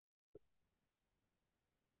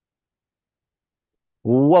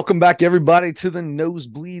Welcome back, everybody, to the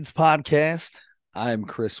Nosebleeds podcast. I'm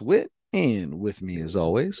Chris Witt, and with me, as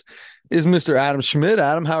always, is Mr. Adam Schmidt.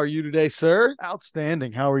 Adam, how are you today, sir?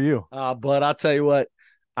 Outstanding. How are you? But I'll tell you what,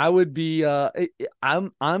 I would be.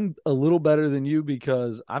 I'm a little better than you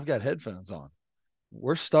because I've got headphones on.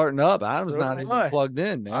 We're starting up. Adam's So not do even I. plugged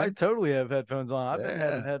in, I man. totally have headphones on. I've been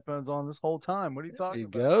having Yeah, headphones on this whole time. What are you there he talking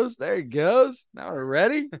about? goes. There he goes. Now we're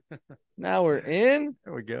ready. Now we're in.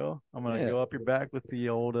 There we go. I'm gonna Yeah. go up your back with the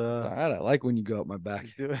old All right. I like when you go up my back,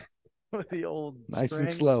 do it with the old nice and string,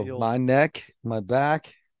 slow. the old My neck, my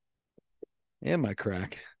back, and my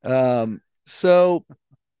crack. So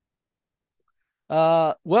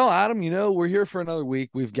well, Adam, we're here for another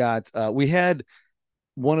week. We had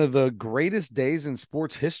one of the greatest days in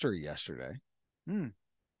sports history yesterday. hmm.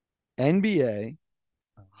 NBA,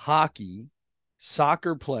 hockey,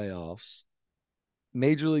 soccer playoffs,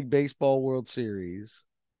 Major League Baseball World Series,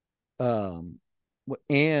 um,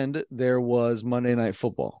 and there was Monday Night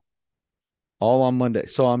Football all on Monday.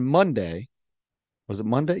 So on Monday, was it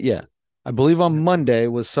Monday? Yeah. I believe on Monday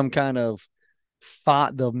was some kind of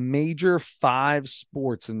the major five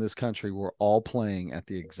sports in this country were all playing at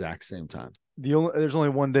the exact same time. There's only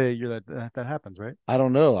one day a year that happens, right? I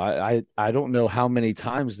don't know. I don't know how many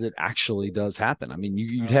times that actually does happen. I mean,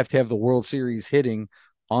 you'd Oh, have to have the World Series hitting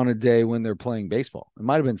on a day when they're playing baseball. It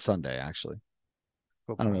might have been Sunday, actually.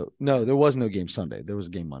 I don't football. know. No, there was no game Sunday. There was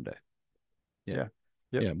a game Monday. Yeah. Yeah.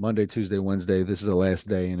 Yep. Yeah. Monday, Tuesday, Wednesday. This is the last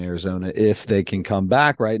day in Arizona if they can come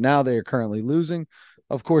back. Right now, they are currently losing.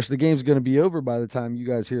 Of course, the game's going to be over by the time you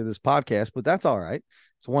guys hear this podcast, but that's all right.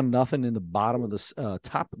 It's 1-0 in the bottom of the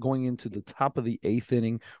top, going into the top of the eighth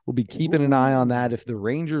inning. We'll be keeping an eye on that. If the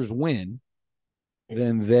Rangers win,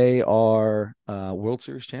 then they are World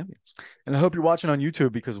Series champions. And I hope you're watching on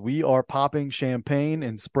YouTube because we are popping champagne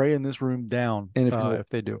and spraying this room down And if you're if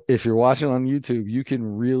they do. if you're watching on YouTube, you can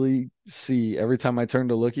really see every time I turn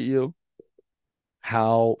to look at you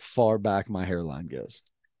how far back my hairline goes.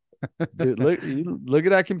 Dude, look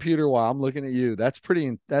at that computer while I'm looking at you. That's pretty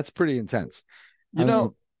intense. You I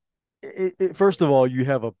know, mean, first of all, you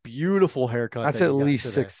have a beautiful haircut that's that at you got least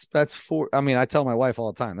today. six. That's four. I mean, I tell my wife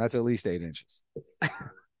all the time that's at least 8 inches.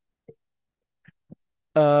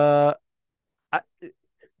 Uh, I,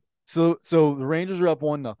 so the Rangers are up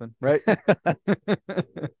 1-0, right?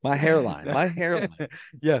 My hairline.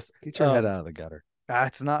 Yes. Get your head out of the gutter.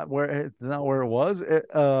 That's not where it was.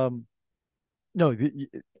 No,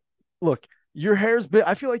 look, your hair's been.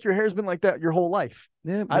 I feel like your hair's been like that your whole life.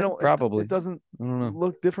 Yeah, I don't. probably. It doesn't I don't know.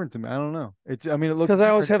 look different to me. I don't know. It's. I mean, it It's looks because I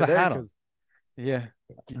always different have a today hat on. because yeah,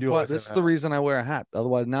 you That's do why always have this is that the on. reason I wear a hat.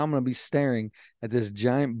 Otherwise, now I'm going to be staring at this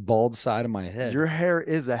giant bald side of my head. Your hair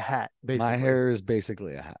is a hat, My basically. hair is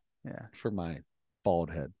basically a hat Yeah. for my bald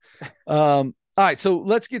head. All right, so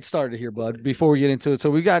let's get started here, bud. Before we get into it, so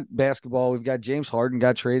we got basketball, we've got James Harden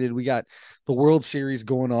got traded, we got the World Series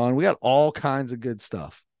going on, we got all kinds of good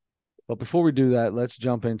stuff. But before we do that, let's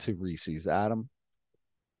jump into Reese's. Adam,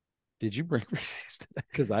 did you bring Reese's today?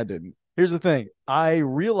 Because I didn't. Here's the thing. I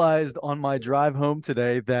realized on my drive home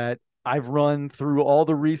today that I've run through all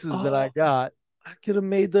the Reese's that I Oh, got. I could have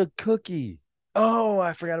made the cookie. Oh,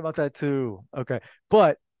 I forgot about that too. Okay.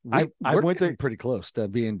 But I We're went getting to pretty close to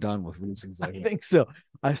being done with Reese's. I think so.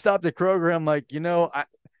 I stopped at Kroger. I'm like,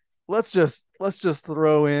 let's just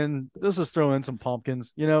throw in some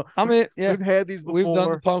pumpkins. I mean, yeah, We've had these we've done the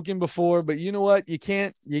before. pumpkin before, but you know what? You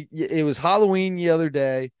can't. It was Halloween the other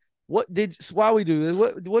day. While we do this?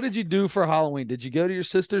 What did you do for Halloween? Did you go to your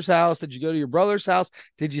sister's house? Did you go to your brother's house?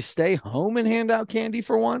 Did you stay home and hand out candy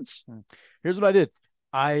for once? Here's what I did.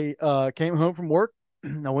 I came home from work.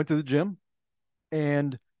 I went to the gym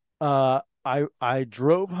and I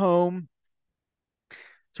drove home,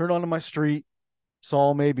 turned onto my street,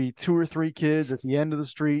 saw maybe two or three kids at the end of the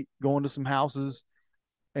street going to some houses,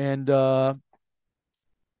 and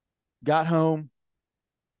got home,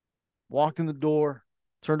 walked in the door,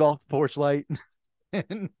 turned off the porch light,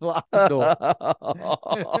 and locked the door.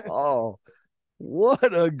 Oh, what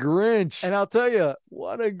a Grinch! And I'll tell you,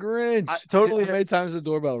 What a Grinch! I totally How many times did the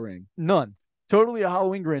doorbell ring? none, totally a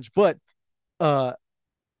Halloween Grinch. But uh,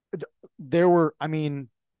 there were, I mean,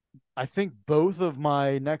 I think both of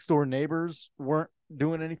my next door neighbors weren't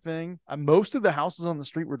doing anything. Most of the houses on the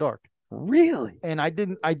street were dark, Really? and I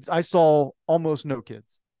didn't. I saw almost no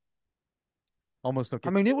kids. Almost no I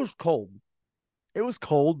kids. mean, it was cold. It was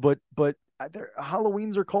cold, but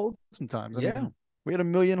Halloweens are cold sometimes. I Yeah. mean, we had a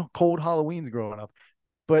million cold Halloweens growing up,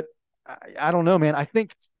 but I don't know, man. I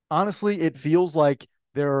think honestly, it feels like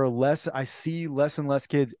there are less. I see less and less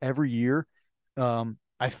kids every year.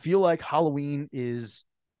 I feel like Halloween is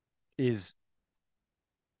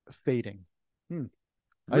fading. Hmm.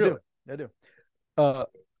 I Really? do. I do. Uh,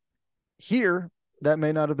 Here, that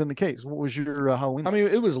may not have been the case. What was your Halloween? I mean,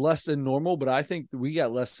 it was less than normal, but I think we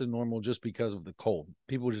got less than normal just because of the cold.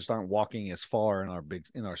 People just aren't walking as far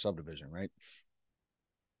in our subdivision, right?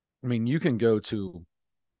 I mean, you can go to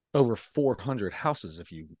over 400 houses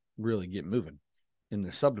if you really get moving in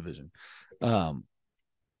the subdivision.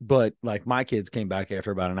 But like my kids came back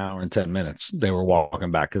after about an hour and 10 minutes. They were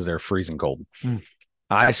walking back because they're freezing cold. Mm.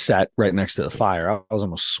 I sat right next to the fire. I was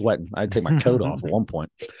almost sweating. I had to take my coat off at one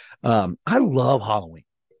point. I love Halloween,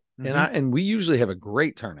 and we usually have a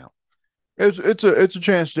great turnout. It's a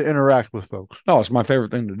chance to interact with folks. Oh, it's my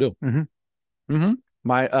favorite thing to do. Mm-hmm. Mm-hmm.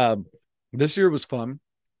 My this year was fun.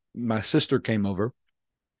 My sister came over,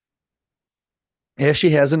 as she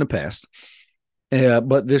has in the past.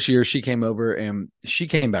 But this year she came over and she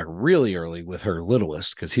came back really early with her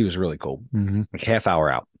littlest because he was really cold, like half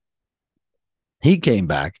hour out. He came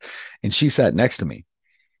back and she sat next to me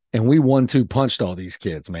and we 1-2 punched all these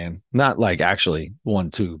kids, man. Not like actually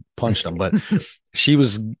 1-2 punched them, but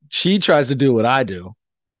she tries to do what I do.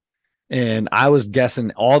 And I was guessing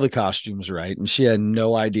all the costumes right. And she had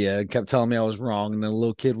no idea, kept telling me I was wrong. And then a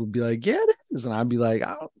little kid would be like, yeah, it is. And I'd be like,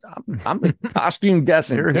 I'm the costume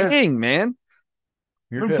guessing king, man.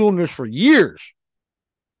 I've been doing this for years.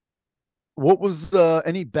 What was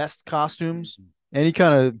any best costumes? Any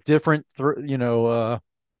kind of different, out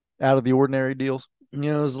of the ordinary deals? It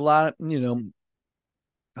was a lot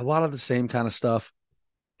of the same kind of stuff.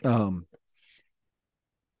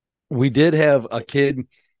 We did have a kid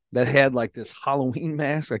that had like this Halloween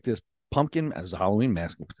mask, like this pumpkin. It was a Halloween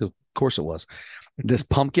mask. Of course it was. This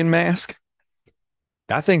pumpkin mask.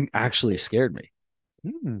 That thing actually scared me.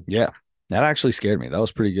 Yeah. That actually scared me. That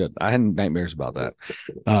was pretty good. I had nightmares about that.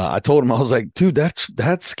 I told him, I was like, dude,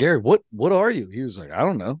 that's scary. What are you? He was like, I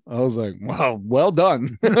don't know. I was like, wow, well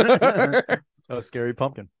done. A scary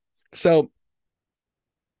pumpkin. So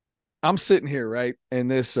I'm sitting here, right? And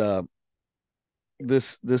this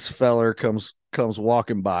feller comes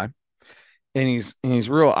walking by and he's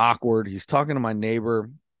real awkward. He's talking to my neighbor,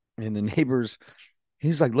 and the neighbor's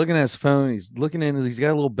he's like looking at his phone. He's looking into he's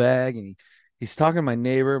got a little bag and he's talking to my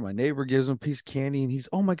neighbor. My neighbor gives him a piece of candy and he's,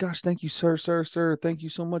 oh my gosh, thank you, sir. Thank you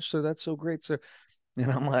so much, sir. That's so great, sir.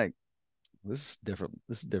 And I'm like, this is different.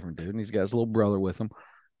 This is different, dude. And he's got his little brother with him.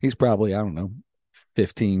 He's probably, I don't know,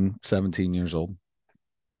 15, 17 years old,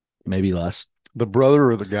 maybe less. The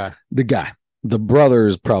brother or the guy? The guy. The brother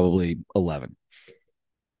is probably 11.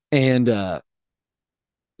 And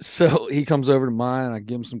so he comes over to mine. I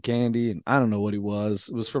give him some candy, and I don't know what he was.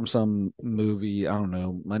 It was from some movie. I don't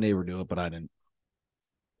know. My neighbor knew it, but I didn't.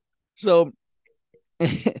 So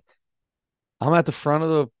I'm at the front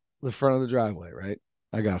of the driveway, right?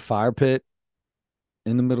 I got a fire pit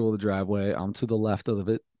in the middle of the driveway. I'm to the left of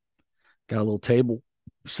it. Got a little table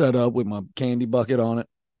set up with my candy bucket on it.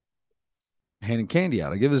 Handing candy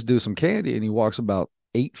out. I give this dude some candy, and he walks about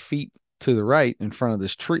 8 feet to the right in front of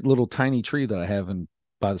this tree, little tiny tree that I have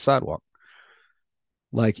by the sidewalk,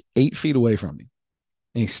 like 8 feet away from me.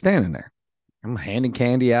 And he's standing there. I'm handing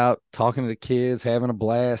candy out, talking to the kids, having a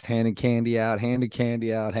blast, handing candy out, having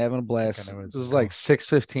a blast. This is like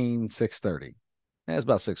 6:15, 6:30. It's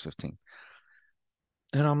about 6:15.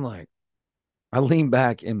 And I'm like, I lean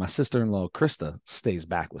back, and my sister-in-law, Krista, stays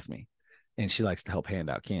back with me. And she likes to help hand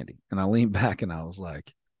out candy. And I leaned back and I was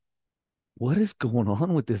like, what is going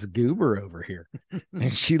on with this goober over here?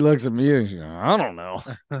 And she looks at me and she's like, I don't know.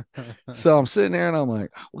 So I'm sitting there and I'm like,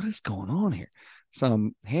 what is going on here? So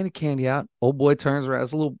I'm handing candy out. Old boy turns around.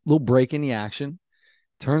 It's a little break in the action.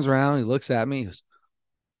 Turns around. He looks at me. He goes,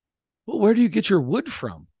 well, where do you get your wood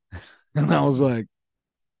from? And I was like,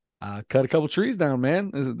 I cut a couple trees down,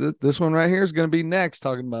 man. This one right here is going to be next.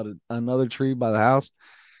 Talking about another tree by the house.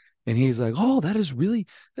 And he's like, oh, that's really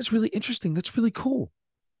interesting. That's really cool.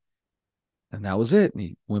 And that was it. And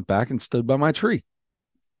he went back and stood by my tree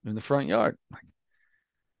in the front yard. Like,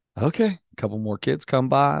 okay, a couple more kids come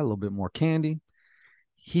by, a little bit more candy.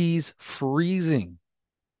 He's freezing.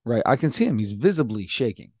 Right. I can see him. He's visibly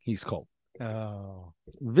shaking. He's cold. Oh,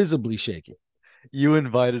 visibly shaking. You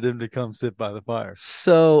invited him to come sit by the fire.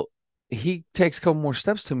 So he takes a couple more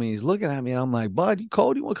steps to me. He's looking at me. And I'm like, bud, you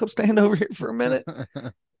cold? You want to come stand over here for a minute?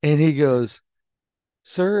 And he goes,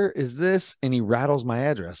 sir, is this? And he rattles my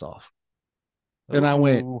address off. And I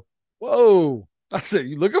went, whoa. I said,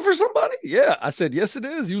 you looking for somebody? Yeah. I said, yes, it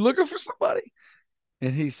is. You looking for somebody?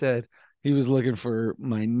 And he said he was looking for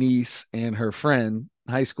my niece and her friend,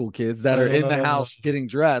 high school kids that are in the house getting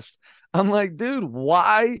dressed. I'm like, dude,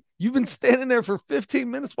 why? You've been standing there for 15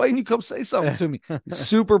 minutes. Why didn't you come say something to me?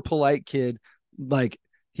 Super polite kid. Like,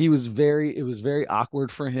 It was very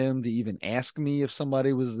awkward for him to even ask me if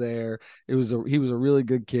somebody was there. He was a really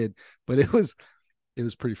good kid, but it was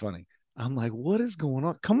pretty funny. I'm like, what is going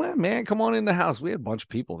on? Come on, man. Come on in the house. We had a bunch of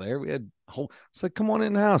people there. It's like, come on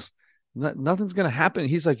in the house. Nothing's going to happen.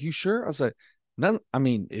 He's like, you sure? I was like, no, I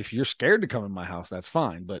mean, if you're scared to come in my house, that's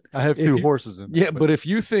fine. But I have two horses in there. Yeah, but if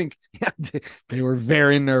you think, they were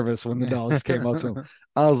very nervous when the dogs came up to him.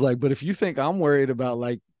 I was like, but if you think I'm worried about,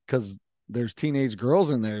 like, because there's teenage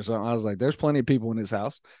girls in there, so I was like, there's plenty of people in his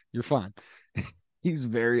house. You're fine. He's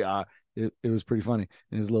very it was pretty funny.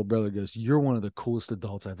 And his little brother goes, "You're one of the coolest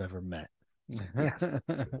adults I've ever met." I was like, yes,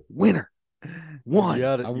 winner, won.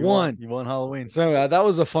 I won. You won Halloween. So that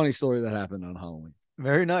was a funny story that happened on Halloween.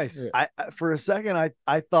 Very nice. Yeah. I for a second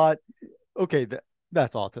I thought, okay,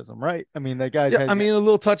 that's autism, right? I mean, that guy's. Yeah, I mean, a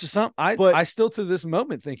little touch of something. I still to this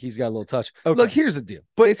moment think he's got a little touch. Okay. Look, here's the deal.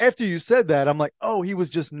 But after you said that, I'm like, oh, he was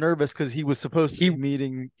just nervous because he was supposed to be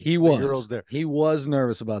meeting the girls there. He was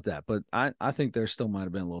nervous about that, but I think there still might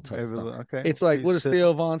have been a little touch. Okay. It's like, what does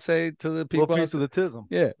Theo Von say to the people? A little piece of the tism.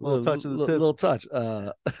 Yeah, a little touch of the tism. Little touch.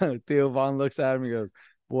 Theo Von looks at him and goes,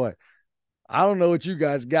 "Boy, I don't know what you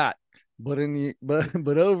guys got. But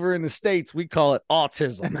but over in the States, we call it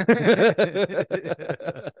autism."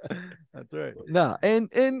 That's right. No, and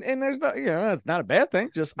there's not, it's not a bad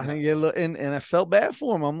thing. Just I think and I felt bad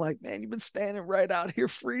for him. I'm like, man, you've been standing right out here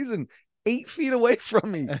freezing 8 feet away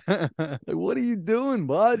from me. Like, what are you doing,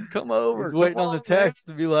 bud? Come over. He's waiting on the text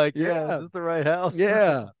to be like, yeah, is this the right house?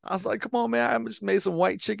 Yeah. I was like, come on, man. I just made some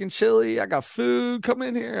white chicken chili. I got food. Come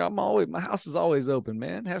in here. My house is always open,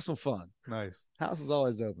 man. Have some fun. Nice. House is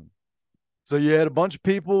always open. So you had a bunch of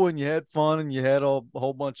people and you had fun and you had a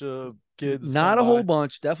whole bunch of kids. Not a whole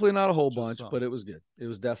bunch, definitely not a whole bunch, but it was good. It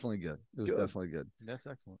was definitely good. It was definitely good. That's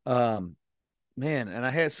excellent. Man, and I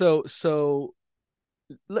had so.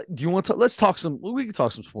 Do you want to? Let's talk some. We can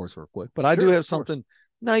talk some sports real quick, but I do have something.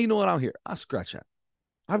 Now you know what I'm here. I'll scratch that.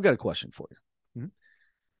 I've got a question for you. Mm-hmm.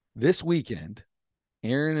 This weekend,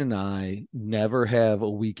 Aaron and I never have a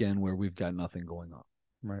weekend where we've got nothing going on.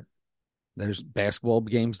 Right. There's basketball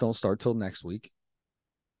games don't start till next week.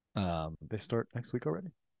 They start next week already?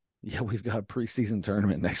 Yeah, we've got a preseason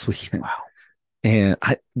tournament next weekend. Wow. And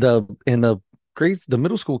the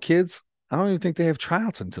middle school kids, I don't even think they have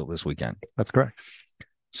tryouts until this weekend. That's correct.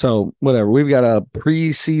 So whatever. We've got a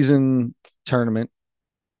preseason tournament,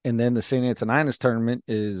 and then the St. Antoninus tournament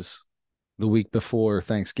is the week before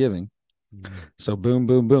Thanksgiving. Mm-hmm. So boom,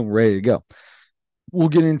 boom, boom, ready to go. We'll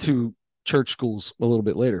get into church schools a little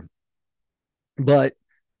bit later. But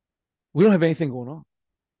we don't have anything going on.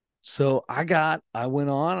 So I went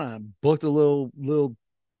on, I booked a little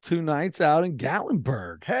 2 nights out in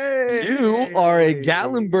Gatlinburg. Hey, you are a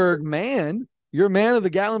Gatlinburg man. You're a man of the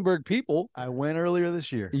Gatlinburg people. I went earlier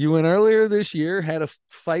this year. You went earlier this year, had a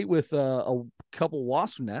fight with a couple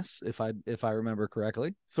wasp nests, if I remember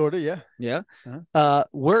correctly. Sort of, yeah. Yeah. Uh-huh.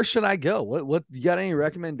 Where should I go? What you got any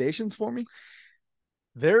recommendations for me?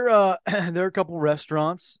 There are a couple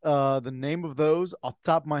restaurants. The name of those, off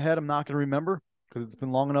the top of my head, I'm not going to remember because it's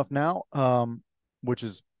been long enough now. Which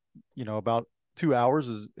is, about 2 hours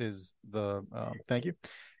is the thank you,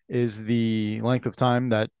 is the length of time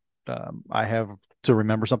that I have to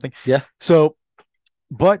remember something. Yeah. So,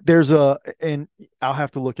 but and I'll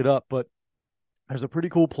have to look it up, but there's a pretty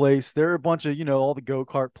cool place. There are a bunch of all the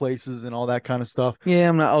go-kart places and all that kind of stuff. Yeah,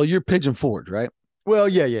 I'm not. Oh, you're Pigeon Forge, right? Well,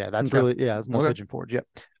 yeah, that's okay. That's more Pigeon Forge. Yeah.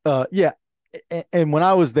 Yeah. And when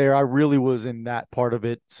I was there, I really was in that part of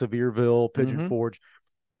it, Sevierville, Pigeon Forge,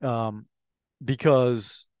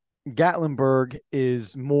 because Gatlinburg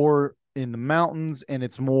is more in the mountains and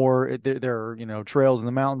it's more, there are, trails in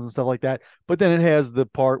the mountains and stuff like that. But then it has the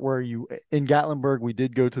part where in Gatlinburg, we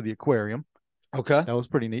did go to the aquarium. Okay. That was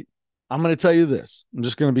pretty neat. I'm going to tell you this. I'm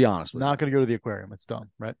just going to be honest with you. Not going to go to the aquarium. It's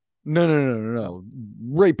dumb, right? No.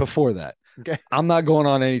 Right before that. Okay. I'm not going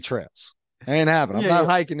on any trails. Ain't happening. I'm not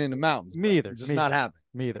hiking in the mountains. Me either. Just not happening.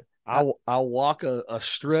 Me either. I'll walk a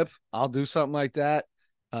strip. I'll do something like that.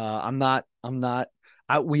 We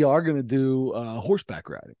are going to do horseback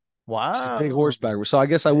riding. Wow. Big horseback. So I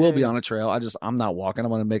guess I will be on a trail. I'm not walking. I'm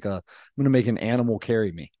going to make an animal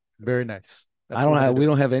carry me. Very nice. We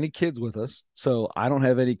don't have any kids with us. So I don't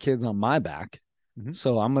have any kids on my back. Mm-hmm.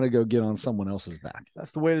 So I'm going to go get on someone else's back.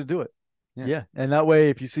 That's the way to do it. Yeah. And that way,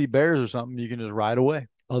 if you see bears or something, you can just ride away.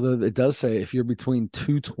 Although it does say if you're between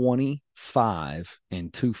 225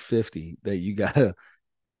 and 250, that you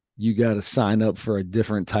gotta sign up for a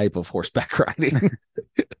different type of horseback riding.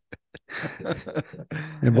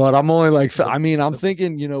 But I'm only I'm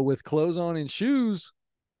thinking, with clothes on and shoes,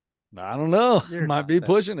 I don't know. Might be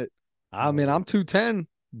pushing it. I'm 210,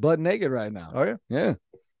 butt naked right now. Oh, yeah? Yeah.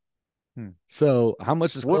 Hmm. So how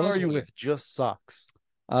much is What clothes are you weigh? with just socks?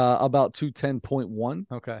 About 210.1.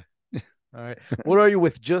 Okay. All right. What are you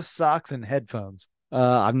with just socks and headphones?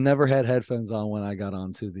 I've never had headphones on when I got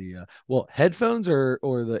onto the well, headphones or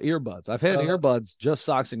the earbuds. I've had earbuds, just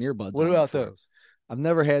socks and earbuds What on about before. those? I've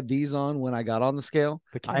never had these on when I got on the scale.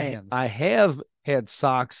 The I cans. I have had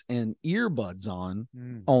socks and earbuds on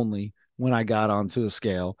Mm. only when I got onto the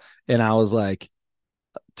scale, and I was like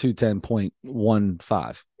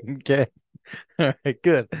 210.15. Okay. All right,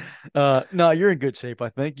 good. No, you're in good shape. I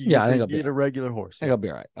think you Yeah, get I the think you I'll be get all a right. regular horse. I think Yeah, I'll be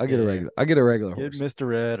all right. I'll yeah, get a yeah. regular. I'll get a regular Get horse. Mr.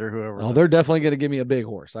 Red or whoever's Oh, up. they're definitely gonna give me a big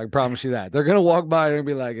horse. I promise you that. They're gonna walk by and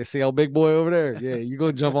be like, "See how big boy over there? Yeah, you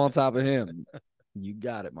go jump on top of him. You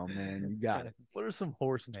got it, my man. You got it." What are some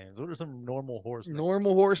horse names? What are some normal horse names?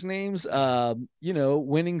 Normal horse names,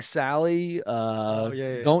 Winning Sally, Oh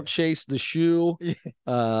yeah, Don't Chase the Shoe, yeah,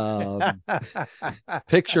 um, yeah.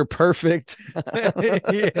 Picture Perfect.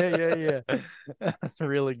 Yeah. That's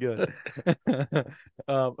really good.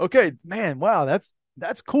 Okay, man. Wow,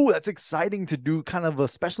 that's cool. That's exciting to do. Kind of,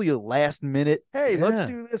 especially a last minute. Hey, let's Yeah,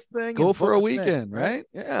 do this thing go and for book a a thing, weekend, right? right?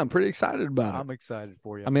 Yeah, I'm pretty excited about it. I'm excited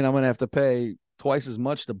for you. I mean, I'm gonna have to pay twice as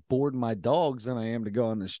much to board my dogs than I am to go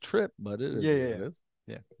on this trip, but it is Yeah, what yeah, it yeah, is.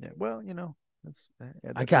 yeah. Well, that's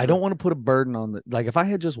I don't want to put a burden on the like if I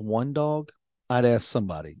had just one dog, I'd ask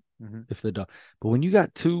somebody hmm if the dog. But when you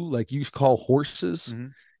got two, like you call horses, hmm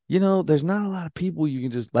there's not a lot of people you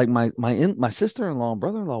can just like my sister-in-law and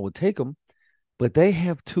brother-in-law would take them, but they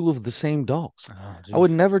have two of the same dogs. Oh, I would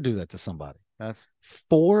geez. never do that to somebody. That's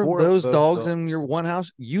Four of four of those those dogs in dogs. your one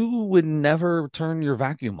house, you would never turn your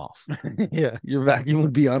vacuum off. Yeah, Your vacuum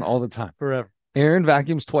would be on all the time. forever. Aaron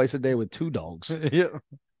vacuums twice a day with two dogs. Yeah,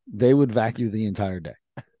 They would vacuum the entire day.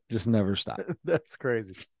 Just never stop. that's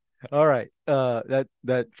crazy. All right.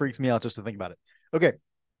 That freaks me out just to think about it. Okay.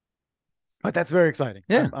 But that's very exciting.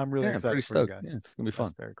 Yeah. I'm really Yeah. I'm pretty excited for you stoked. guys. Yeah. It's going to be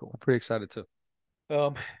That's fun. very cool. I'm pretty excited too.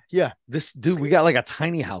 Um, yeah. This dude, we got like a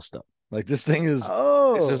tiny house though. Like this thing is,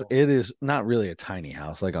 Oh, it is not really a tiny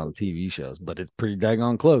house like on the TV shows, but it's pretty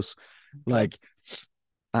daggone close. okay. Like,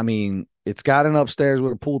 I mean, it's got an upstairs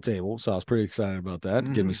with a pool table. So I was pretty excited about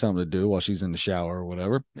that. Give me Mhm. something to do while she's in the shower or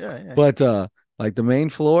whatever. Yeah. But, like the main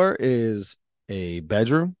floor is a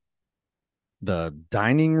bedroom. The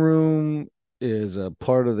dining room is a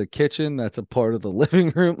part of the kitchen. That's a part of the living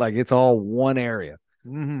room. Like it's all one area.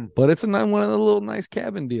 hmm But it's one of the little nice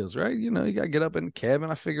cabin deals, right? You got to get up in the cabin.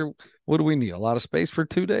 I figure, what do we need? A lot of space for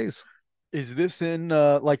 2 days. Is this in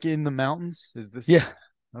like in the mountains? Is this Yeah.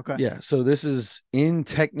 okay? Yeah. So this is in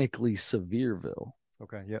technically Sevierville.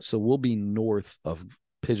 Okay. Yep. So we'll be north of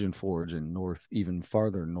Pigeon Forge and even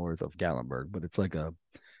farther north of Gatlinburg, but it's like a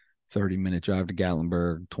 30-minute drive to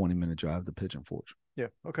Gatlinburg, 20-minute drive to Pigeon Forge. Yeah.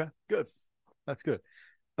 Okay. Good. That's good.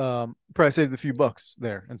 Probably saved a few bucks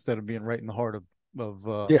there instead of being right in the heart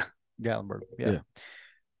of Yeah. Gatlinburg. Yeah. Yeah.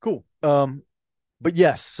 Cool. But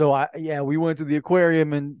yes, so we went to the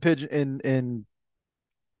aquarium in Pigeon in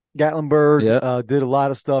Gatlinburg. Yeah. Did a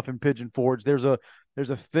lot of stuff in Pigeon Forge. There's a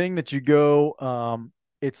thing that you go.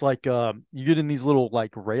 It's like you get in these little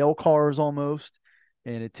like rail cars almost,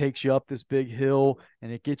 and it takes you up this big hill,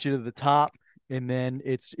 and it gets you to the top, and then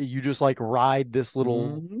you just like ride this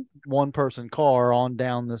little one person car on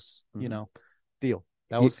down this deal.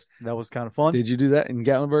 That was kind of fun. Did you do that in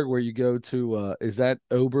Gatlinburg where you go to is that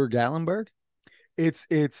Ober Gatlinburg?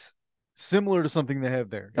 It's similar to something they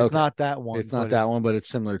have there. It's Okay. not that one. It's not that one, but it's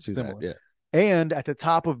similar to similar. that. Yeah. And at the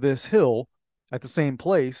top of this hill, at the same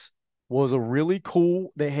place, was a really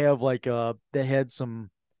cool. They have like they had some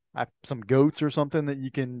goats or something that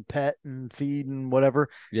you can pet and feed and whatever.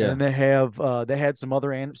 Yeah. And they had some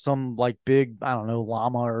other some like big, I don't know,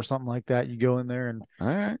 llama or something like that. You go in there and All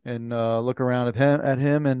right. and look around at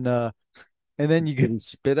him and then you Can get he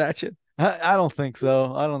spit at you? I don't think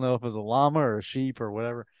so. I don't know if it was a llama or a sheep or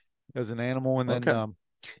whatever. It was an animal, and then Okay.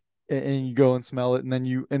 and you go and smell it, and then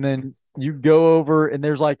you go over, and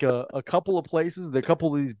there's like a couple of places, a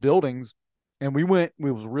couple of these buildings, and we went.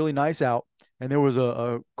 It was really nice out, and there was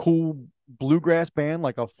a cool bluegrass band,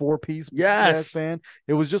 like a 4-piece bluegrass Yes. band.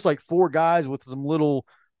 It was just like 4 guys with some little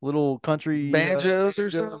country Banjos or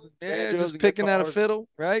banjos something. and Yeah, banjos just and picking out a guitars. fiddle,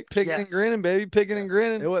 right? Picking and Yes. grinning, baby. Picking and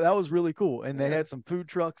grinning. That was really cool, and they Yeah. had some food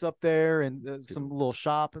trucks up there and some little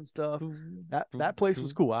shop and stuff. That place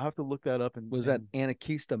was cool. I have to look that up. And Was that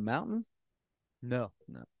Anakista Mountain? no,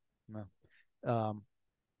 No. no.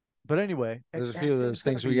 But anyway, There's a few of those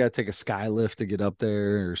things where you got to take a sky lift to get up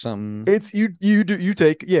there or something. It's you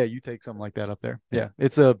take something like that up there. Yeah. Yeah,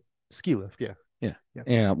 it's a ski lift. Yeah,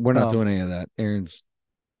 Yeah, we're not Um, doing any of that.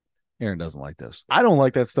 Aaron doesn't like those. I don't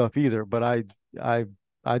like that stuff either, but I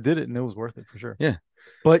did it and it was worth it for sure. Yeah.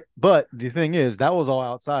 But the thing is, that was all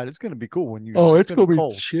outside. It's going to be cool when you. Oh, It's it's going to gonna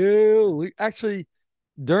be be cold. chill. Actually,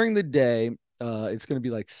 during the day, it's gonna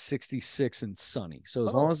be like 66 and sunny. So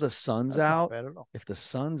as long as the sun's That's not out, bad at all. if the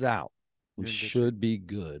sun's out, we You're in good shape. should be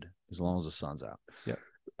good as long as the sun's out. Yeah.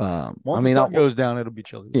 I Once the mean, sun goes down, it'll be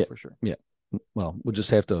chilly yeah, for sure. yeah. Well, we'll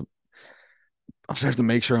just have to. I'll just have to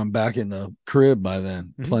make sure I'm back in the crib by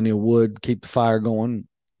then. Mhm. Plenty of wood, keep the fire going.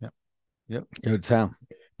 Yep. Yep. Go to town.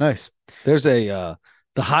 Nice. There's the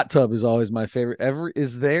hot tub is always my favorite.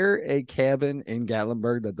 Is there a cabin in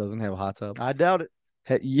Gatlinburg that doesn't have a hot tub? I doubt it.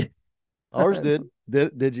 Yeah. Ours did.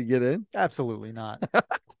 Did you get in? Absolutely not.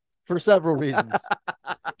 For several reasons.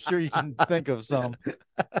 I'm sure you can think of some.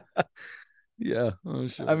 Yeah. Oh,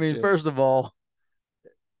 sure. I mean, Yeah. first of all,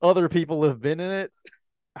 other people have been in it.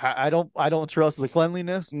 I don't trust the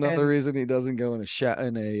cleanliness. Another reason he doesn't go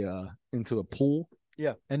into a pool.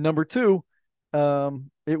 Yeah. And number two,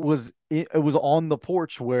 it was on the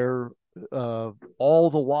porch where all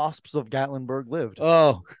the wasps of Gatlinburg lived.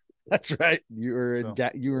 Oh, that's right. You were in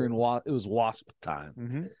it was wasp time.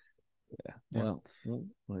 Mm-hmm. Yeah. Well,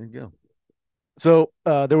 there you go. So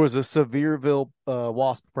there was a Sevierville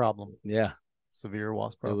wasp problem. Yeah. Severe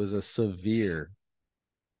wasp problem. It was a severe.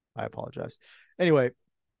 I apologize. Anyway,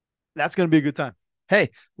 that's going to be a good time. Hey,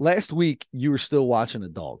 last week you were still watching a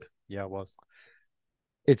dog. Yeah, it was.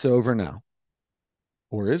 It's over now.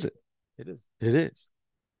 Or is it? It is. It is.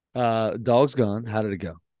 Dog's gone. How did it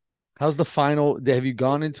go? How's the final? Have you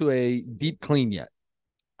gone into a deep clean yet?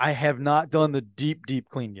 I have not done the deep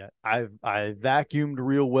clean yet. I vacuumed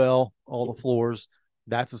real well all the floors.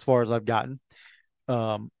 That's as far as I've gotten.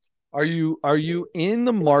 Are you in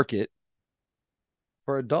the market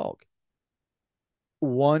for a dog?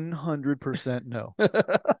 100% no.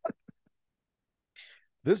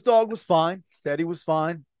 This dog was fine. Teddy was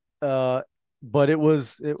fine. But it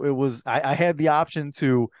was I had the option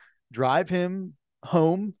to drive him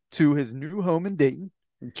home to his new home in Dayton.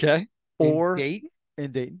 Okay. Or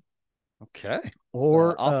in Dayton. Okay.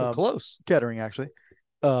 Or awful close. Kettering, actually.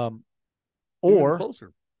 Even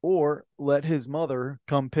closer. Or let his mother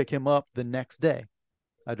come pick him up the next day.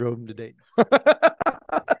 I drove him to Dayton.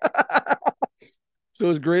 So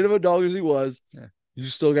as great of a dog as he was, you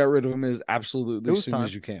still got rid of him as absolutely as soon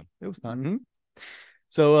as you can. It was time. Mm-hmm.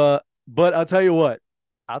 So, but I'll tell you what.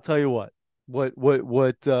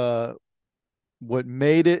 What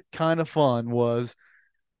made it kind of fun was,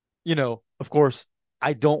 of course,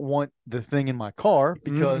 I don't want the thing in my car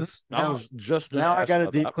because now I got to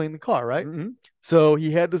deep clean the car, right? Mm-hmm. So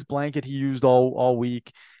he had this blanket he used all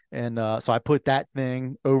week, and so I put that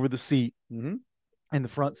thing over the seat in the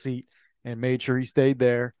front seat and made sure he stayed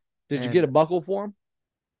there. Did you get a buckle for him?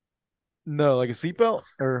 No, like a seatbelt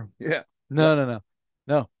or yeah. No.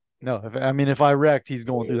 If I wrecked, he's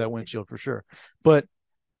going through that windshield for sure. But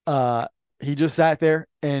he just sat there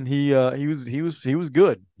and he was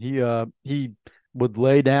good. He would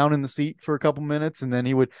lay down in the seat for a couple minutes and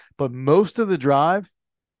then but most of the drive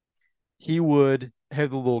he would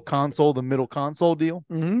have the little console, the middle console deal.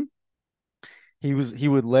 Mm-hmm. He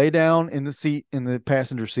would lay down in the seat, in the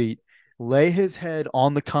passenger seat, lay his head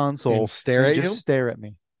on the console and stare at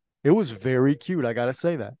me. It was very cute. I gotta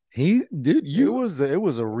say that it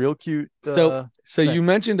was a real cute. So you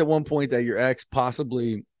mentioned at one point that your ex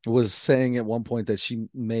possibly was saying at one point that she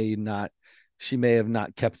may have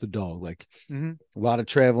not kept the dog, like a lot of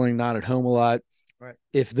traveling, not at home a lot. Right.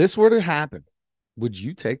 If this were to happen, would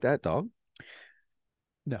you take that dog?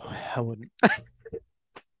 No, I wouldn't. All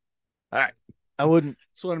right, I wouldn't.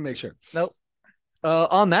 Just want to make sure. Nope.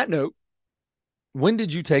 On that note, when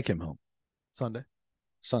did you take him home? Sunday.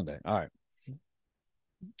 All right.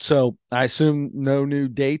 So I assume no new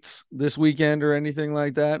dates this weekend or anything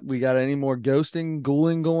like that. We got any more ghosting,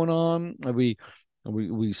 ghouling going on? Are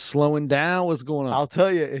we slowing down? What's going on? I'll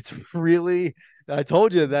tell you, it's really. I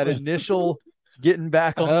told you that initial getting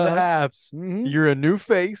back on the apps. Mm-hmm. You're a new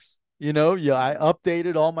face. I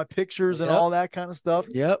updated all my pictures and all that kind of stuff.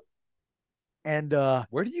 Yep. And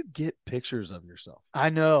where do you get pictures of yourself?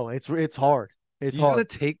 I know it's hard. It's hard. Do you gotta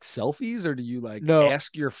take selfies, or do you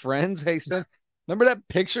ask your friends, hey, remember that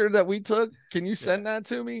picture that we took? Can you send that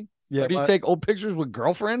to me? Yeah. Or do you take old pictures with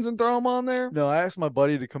girlfriends and throw them on there? No, I asked my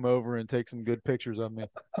buddy to come over and take some good pictures of me.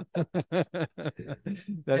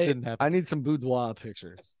 Didn't happen. I need some boudoir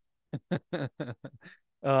pictures.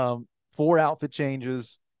 4 outfit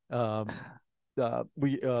changes. We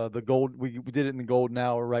the gold we did it in the golden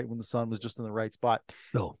hour right when the sun was just in the right spot.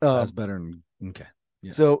 Oh, that's better than okay.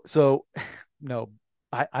 Yeah. So no,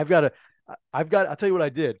 I'll tell you what I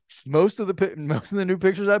did. Most of the new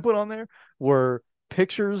pictures I put on there were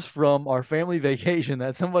pictures from our family vacation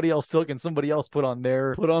that somebody else took and somebody else put on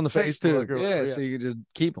their Put on the face too. Yeah, So you can just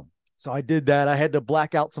keep them. So I did that. I had to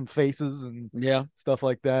black out some faces and Yeah. stuff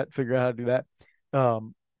like that, figure out how to do that.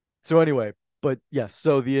 So anyway, but yes,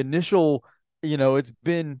 so the initial, it's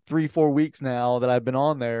been 3-4 weeks now that I've been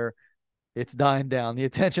on there. It's dying down. The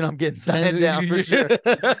attention I'm getting dying down for sure.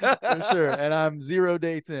 For sure. And I'm 0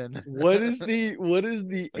 dates in. What is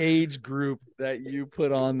the age group that you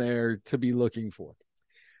put on there to be looking for?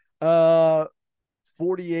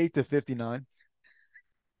 48 to 59.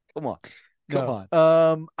 Come on. Come on.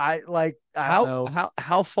 I don't know.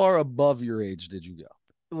 How far above your age did you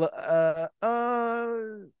go?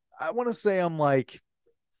 I want to say I'm like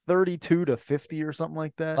 32 to 50 or something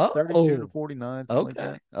like that. 32 to 49. Okay. Like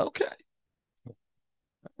that. Okay.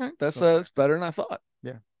 All right. That's better than I thought.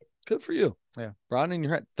 Yeah. Good for you. Yeah. Broadening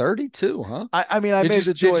your head. 32, huh? I mean, I made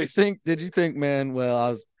the choice. Did you think, man,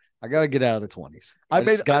 well, I got to get out of the 20s. I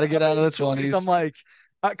got to get out of the 20s. I'm like,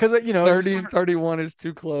 because 30 and 31 is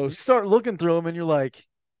too close. You start looking through them and you're like,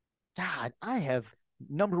 God, I have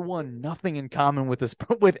number one, nothing in common with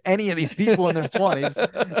with any of these people in their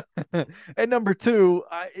 20s. And number two,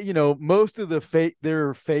 most of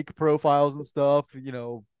their fake profiles and stuff,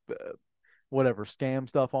 whatever scam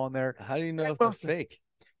stuff on there. How do you know if they're fake?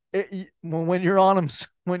 When you're on them,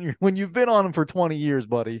 when you've been on them for 20 years,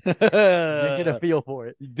 buddy, you get a feel for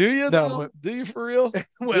it. Do you? No, do you for real?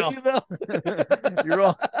 Well,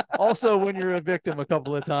 you're also when you're a victim a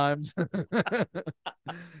couple of times.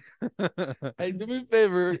 Hey, do me a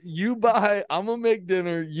favor. I'm gonna make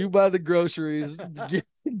dinner. You buy the groceries.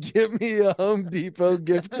 Give me a Home Depot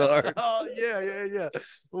gift card. Oh yeah.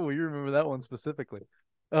 Oh, you remember that one specifically?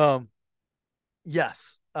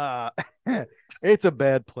 Yes. It's a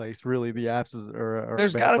bad place, really. The apps are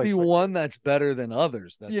there's got to be one that's better than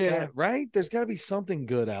others. Right. There's got to be something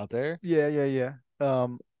good out there. Yeah.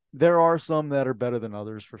 There are some that are better than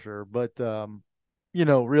others for sure, but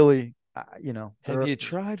really, have you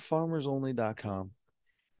tried farmersonly.com?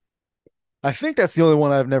 I think that's the only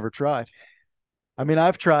one I've never tried. I mean,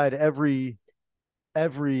 I've tried every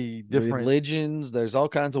different religions. There's all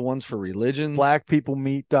kinds of ones for religions.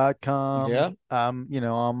 Blackpeoplemeet.com. Yeah. I'm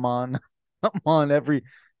on every,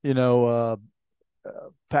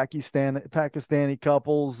 Pakistani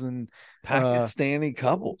couples and Pakistani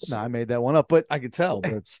couples. No, I made that one up, but I could tell,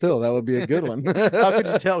 but still, that would be a good one. How could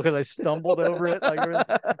you tell? Because I stumbled over it.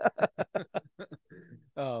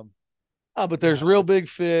 But there's Real Big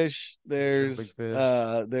Fish. There's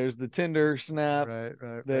the Tinder Snap. Right.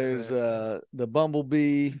 There's the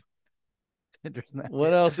Bumblebee. Tinder Snap.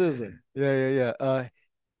 What else is it? Yeah.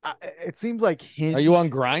 It seems like Hinge. Are you on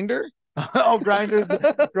Grindr? Oh, Grindr's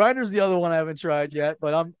the other one I haven't tried yet,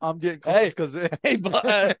 but I'm getting close because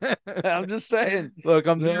but I'm just saying. Look,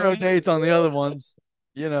 I'm 0 dates on the other ones.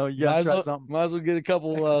 You gotta try something. Might as well get a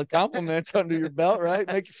couple compliments under your belt, right?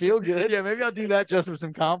 Make you feel good. Yeah, maybe I'll do that just for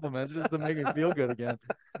some compliments, just to make me feel good again.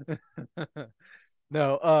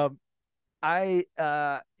 No,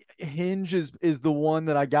 Hinge is the one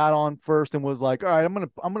that I got on first and was like, all right, I'm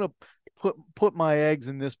gonna put my eggs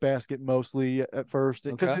in this basket mostly at first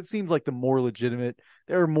because it seems like there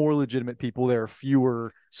are more legitimate people. There are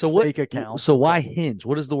fewer fake accounts. So why Hinge?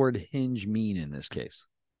 What does the word hinge mean in this case?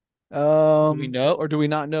 Do we know or do we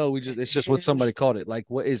not know? It's just what somebody called it. Like,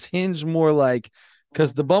 what is Hinge more like?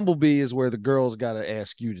 Because the Bumblebee is where the girls got to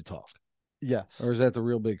ask you to talk. Yes. Or is that the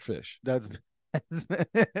Real Big Fish? That's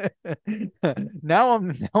now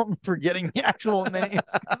I'm forgetting the actual names.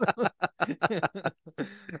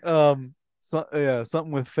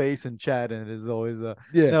 Something with face and chat in it is always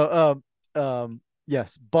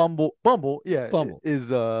yes, Bumble is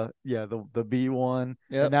the B one,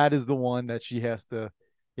 and that is the one that she has to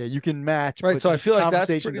you can match, right? So I feel like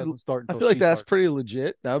that's pretty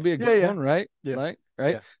legit. That would be a good one, right? Yeah. Right.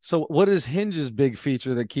 Yeah. So what is Hinge's big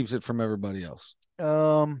feature that keeps it from everybody else?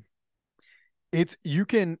 You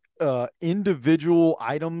can individual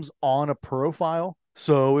items on a profile,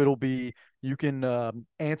 so it'll be you can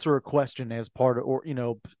answer a question as part of, or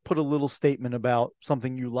put a little statement about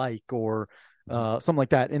something you like or something like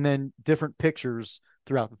that, and then different pictures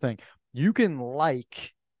throughout the thing. You can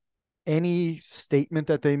like any statement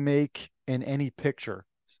that they make in any picture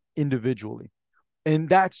individually, and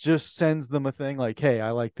that's just sends them a thing like, hey, I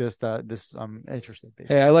like this, I'm interested,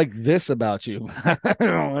 basically. Hey, I like this about you. I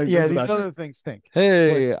don't like these other things stink.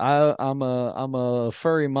 Hey, I'm a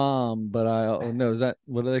furry mom, but is that,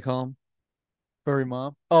 what do they call them? Furry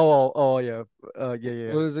mom? Oh yeah.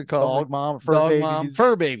 Yeah. What is it called? Dog mom,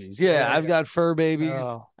 fur babies. Yeah, I've got fur babies.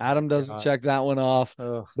 Oh, Adam doesn't check that one off.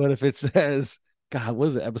 But if it says God, what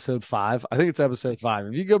is it? Episode 5? I think it's episode 5.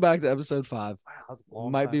 If you go back to episode 5, Wow, that's a it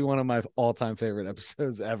long might time. be one of my all-time favorite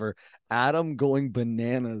episodes ever. Adam going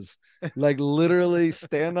bananas, like literally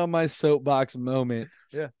stand on my soapbox moment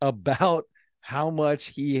Yeah. about how much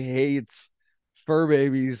he hates fur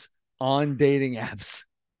babies on dating apps.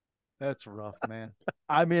 That's rough, man.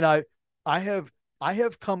 I mean, I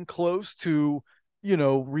have come close to,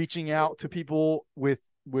 reaching out to people with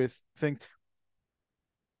things,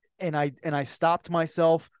 and I stopped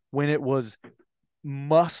myself when it was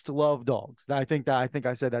must love dogs. I think I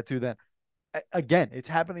said that too then. Again, it's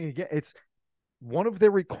happening again. It's one of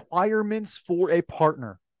the requirements for a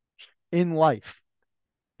partner in life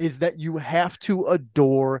is that you have to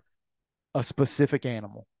adore a specific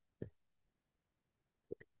animal.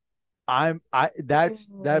 That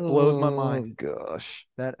blows my mind. Oh gosh.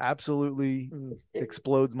 That absolutely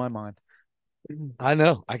explodes my mind. I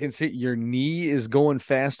know. I can see your knee is going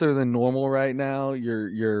faster than normal right now.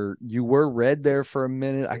 You were red there for a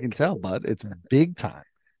minute. I can tell, bud. It's big time.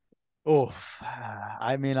 Oh,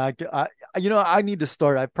 I mean, I need to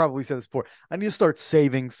start. I've probably said this before. I need to start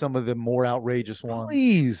saving some of the more outrageous ones.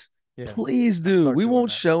 Please, Yeah, please I'll do. start We doing won't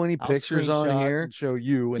that. show any I'll pictures on screenshot here. and show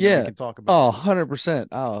you, and then we Yeah. can talk about Oh, it. 100%.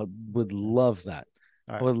 I would love that.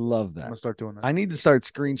 All I right, would love I'm that. gonna start doing that. I need to start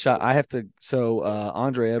screenshot. I have to. So,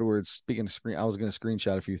 Andre Edwards, speaking of screen, I was going to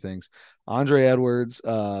screenshot a few things. Andre Edwards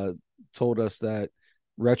told us that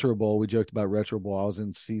Retro Bowl, we joked about Retro Bowl. I was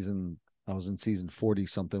in season 40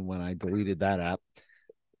 something when I deleted that app.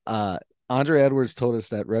 Andre Edwards told us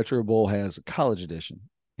that Retro Bowl has a college edition,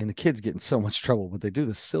 and the kids get in so much trouble, but they do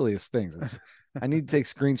the silliest things. I need to take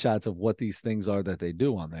screenshots of what these things are that they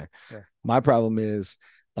do on there. Yeah. My problem is,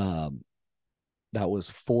 that was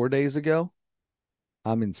 4 days ago.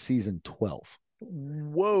 I'm in season 12.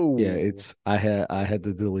 Whoa. Yeah, I had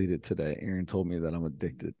to delete it today. Aaron told me that I'm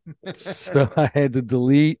addicted. So I had to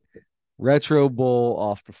delete Retro Bowl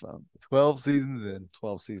off the phone. 12 seasons in.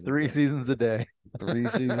 12 seasons. 3 seasons a day. 3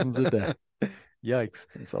 seasons a day. Yikes.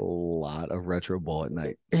 It's a lot of Retro Bowl at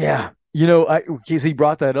night. Yeah. Because he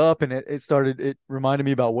brought that up and it reminded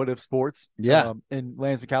me about What If Sports. Yeah. And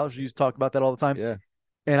Lance McAllister used to talk about that all the time. Yeah.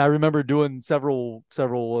 And I remember doing several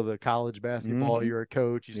of the college basketball. Mhm. You're a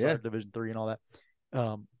coach, you started Yeah. Division III and all that.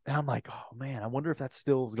 And I'm like, oh man, I wonder if that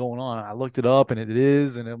still is going on. And I looked it up and it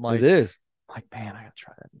is. And I'm like, It is. man, I gotta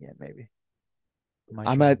try that again, maybe.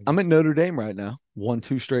 I'm at Notre Dame right now. Won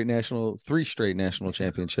 3 straight national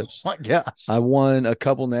championships. My gosh. I won a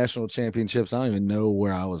couple national championships. I don't even know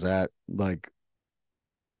where I was at. Like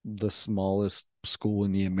the smallest school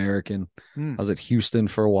in the American. I was at Houston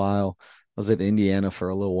for a while. I was at Indiana for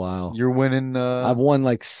a little while. You're winning. I've won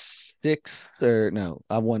like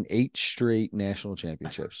I've won 8 straight national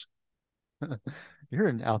championships. You're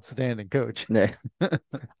an outstanding coach.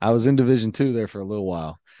 I was in Division II there for a little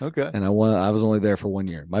while. Okay. And I was only there for 1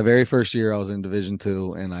 year. My very first year I was in Division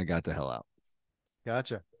II and I got the hell out.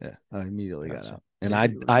 Gotcha. Yeah, I immediately got out. And Yeah,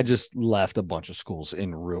 I just left a bunch of schools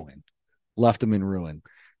in ruin. Left them in ruin.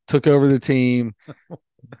 Took over the team.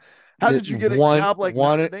 How did you get a job like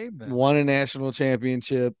Notre Dame then? Won a national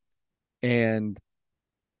championship, and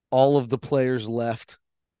all of the players left,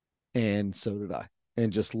 and so did I.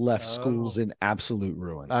 And just left schools in absolute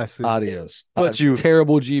ruin. I see. Adios. But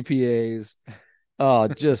terrible GPAs.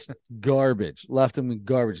 Just garbage. Left them in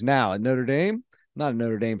garbage. Now at Notre Dame, not a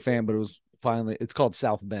Notre Dame fan, but it's called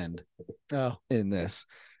South Bend. Oh. In this.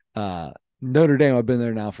 Notre Dame, I've been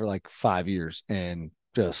there now for like 5 years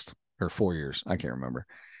or 4 years. I can't remember.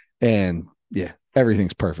 And yeah,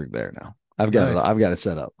 everything's perfect there now. I've got it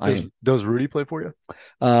set up. Does Rudy play for you?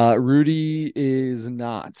 Rudy is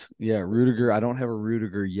not. Yeah, Rudiger. I don't have a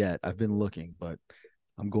Rudiger yet. I've been looking, but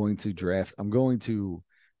I'm going to draft. I'm going to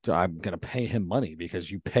pay him money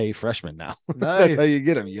because you pay freshmen now. Nice. That's how you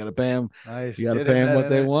get them. You got to pay them. Nice. You got to pay them what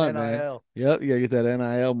they want, NIL. man. Yep, you got to get that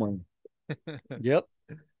NIL money. Yep.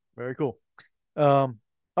 Very cool. All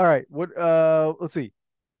right. Let's see.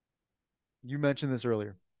 You mentioned this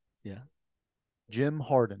earlier. Yeah. Jim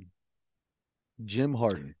Harden. The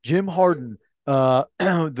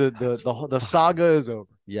saga is over.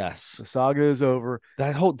 Yes. The saga is over.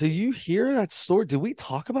 Did you hear that story? Did we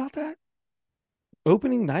talk about that?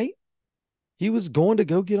 Opening night? He was going to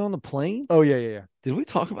go get on the plane? Oh, yeah. Did we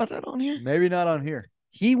talk about that on here? Maybe not on here.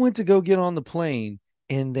 He went to go get on the plane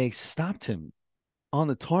and they stopped him on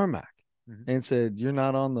the tarmac and said, "You're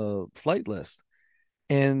not on the flight list."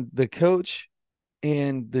 And the coach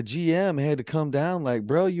and the GM had to come down like,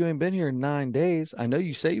 "Bro, you ain't been here in 9 days. I know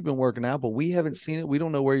you say you've been working out, but we haven't seen it. We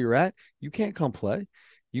don't know where you're at. You can't come play.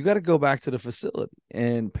 You got to go back to the facility."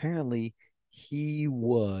 And apparently he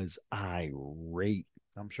was irate.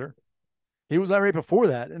 I'm sure. He was irate before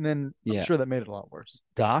that, and then I'm Yeah. sure that made it a lot worse.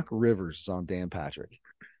 Doc Rivers is on Dan Patrick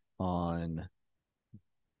on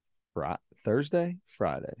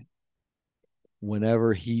Friday,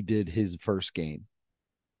 whenever he did his first game.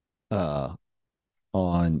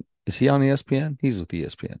 On Is he on ESPN? He's with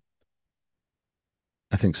ESPN.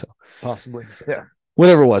 I think so. Possibly. Yeah.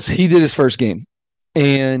 Whatever it was, he did his first game,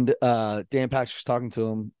 and Dan Patrick's talking to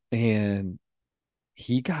him, and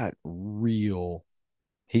he got real.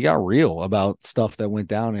 He got real about stuff that went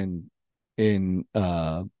down in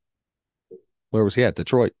where was he at?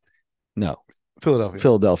 Detroit? No,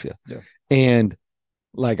 Philadelphia. Yeah. And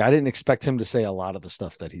like, I didn't expect him to say a lot of the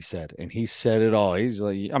stuff that he said, and he said it all. He's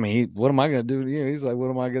like, I mean, what am I going to do? He's like, what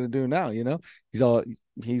am I going to do now?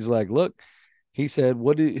 He's like, look, he said,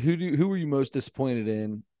 who were you most disappointed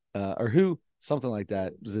in, or who, something like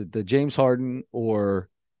that? Was it the James Harden or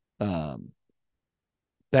Ben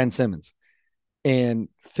Simmons? And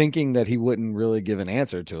thinking that he wouldn't really give an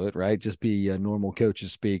answer to it, right? Just be a normal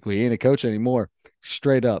coach's speak. Well, he ain't a coach anymore.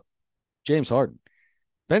 Straight up, James Harden.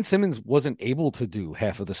 Ben Simmons wasn't able to do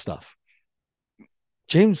half of the stuff.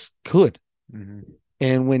 James could. Mm-hmm.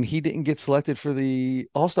 And when he didn't get selected for the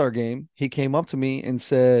All-Star game, he came up to me and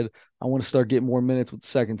said, I want to start getting more minutes with the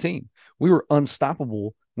second team. We were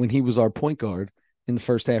unstoppable when he was our point guard in the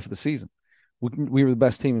first half of the season. We were the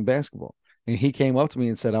best team in basketball. And he came up to me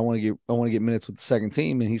and said, I want to get minutes with the second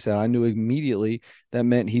team. And he said, I knew immediately that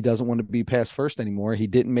meant he doesn't want to be past first anymore. He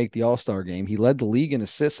didn't make the All-Star game. He led the league in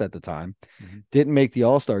assists at the time, didn't make the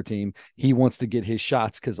All-Star team. He wants to get his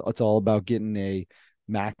shots because it's all about getting a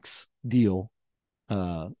max deal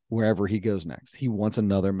wherever he goes next. He wants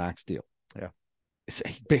another max deal. Yeah. So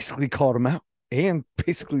he basically called him out and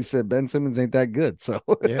basically said Ben Simmons ain't that good. So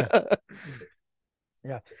yeah.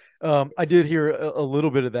 Yeah. I did hear a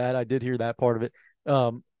little bit of that. I did hear that part of it.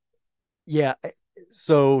 Yeah.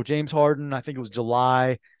 So James Harden, I think it was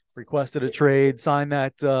July, requested a trade, signed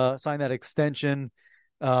that extension.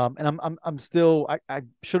 And I'm still, I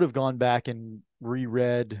should have gone back and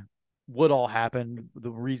reread what all happened,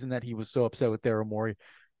 the reason that he was so upset with Daryl Morey,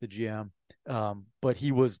 the GM. But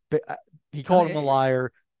he called him a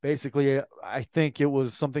liar. Basically, I think it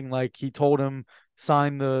was something like he told him,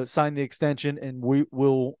 sign the extension, and we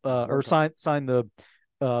will or sign the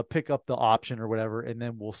pick up the option or whatever, and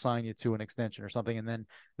then we'll sign you to an extension or something. And then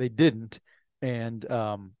they didn't, and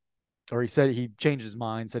or he said he changed his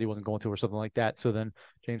mind, said he wasn't going to, or something like that. So then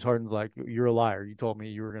James Harden's like, you're a liar. You told me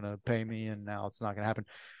you were going to pay me, and now it's not going to happen.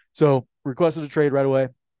 So requested a trade right away,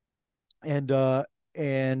 and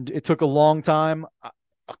it took a long time,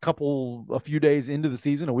 a few days into the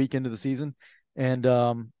season, a week into the season,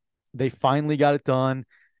 and they finally got it done.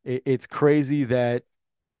 It's crazy that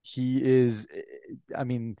he is. I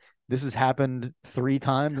mean, this has happened 3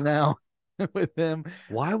 times now with him.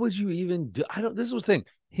 Why would you even do? I don't. This was the thing.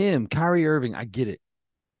 Him, Kyrie Irving. I get it.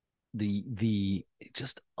 The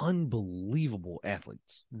just unbelievable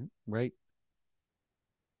athletes, right?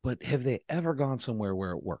 But have they ever gone somewhere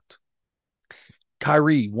where it worked?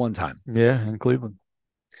 Kyrie one time. Yeah, in Cleveland.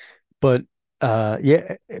 But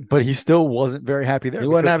yeah, but he still wasn't very happy there. He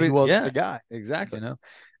wasn't happy. He wasn't the guy. Exactly. You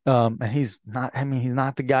know, and he's not. I mean, he's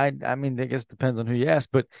not the guy. I mean, I guess it depends on who you ask,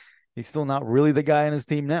 but he's still not really the guy in his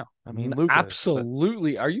team now. I mean, Luka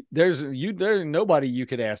absolutely. Are you? There's nobody you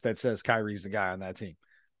could ask that says Kyrie's the guy on that team.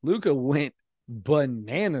 Luka went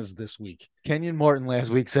bananas this week. Kenyon Martin last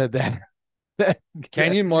week said that.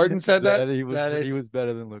 Kenyon Martin said that he was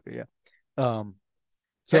better than Luka. Yeah.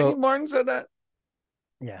 So Kenyon Martin said that.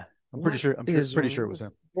 Yeah, I'm pretty sure it was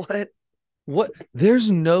him. What?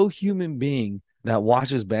 There's no human being that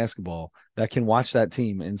watches basketball that can watch that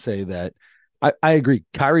team and say that. I agree.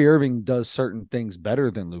 Kyrie Irving does certain things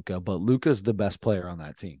better than Luka, but Luka's the best player on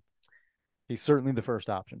that team. He's certainly the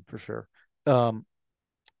first option for sure.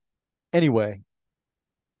 Anyway,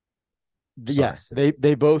 yes,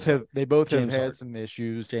 they both have had some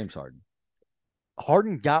issues. James Harden.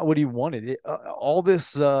 Harden got what he wanted. All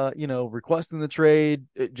this, requesting the trade,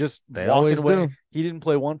 just they always away. do. He didn't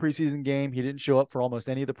play one preseason game. He didn't show up for almost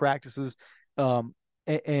any of the practices, or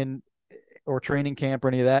training camp or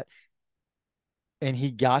any of that. And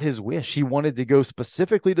he got his wish. He wanted to go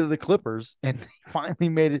specifically to the Clippers, and they finally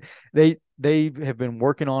made it. They have been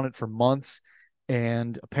working on it for months,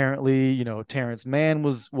 and apparently, Terrence Mann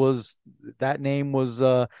was that name was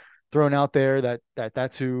thrown out there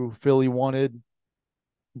that's who Philly wanted.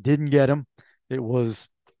 Didn't get him. It was,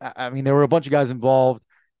 I mean, there were a bunch of guys involved,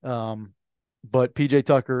 but PJ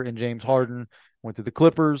Tucker and James Harden went to the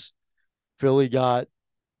Clippers. Philly got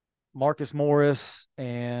Marcus Morris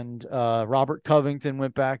and Robert Covington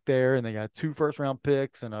went back there, and they got 2 first-round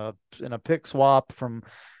picks and a pick swap from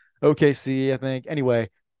OKC, I think. Anyway,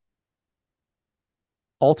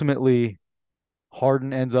 ultimately,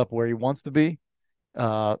 Harden ends up where he wants to be.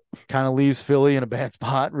 Uh, kind of leaves Philly in a bad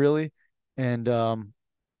spot, really, and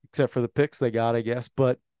except for the picks they got, I guess.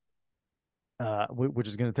 But which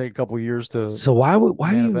is going to take a couple years to So why do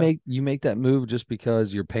you manifest. make that move just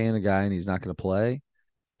because you're paying a guy and he's not going to play?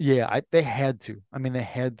 Yeah, they had to. I mean, they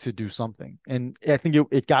had to do something, and I think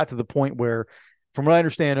it got to the point where, from what I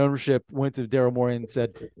understand, ownership went to Daryl Morey and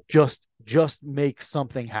said, just make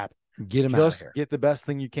something happen. Get him out of Just here. get the best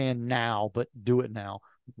thing you can now, but do it now.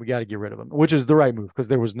 We got to get rid of him, which is the right move because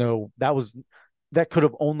there was no that could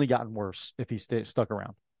have only gotten worse if he stuck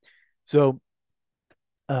around. So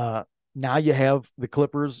uh, now you have the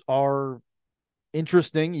Clippers are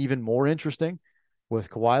interesting, even more interesting, with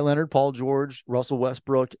Kawhi Leonard, Paul George, Russell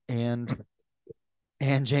Westbrook, and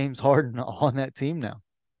James Harden on that team now.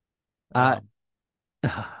 I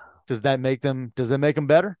Um, does that make them? Does that make them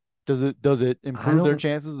better? Does it I improve their don't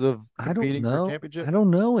chances of I don't competing for know. championship? I don't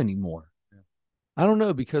know anymore. I don't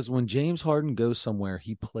know because when James Harden goes somewhere,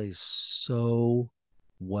 he plays so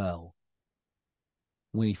well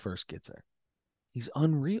when he first gets there. He's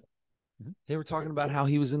unreal. They were talking about how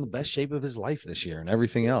he was in the best shape of his life this year and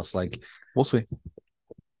everything else. Like, We'll see.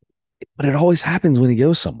 but it always happens when he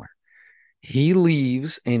goes somewhere. He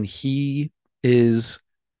leaves and he is,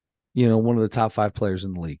 one of the top 5 players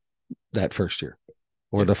in the league that first year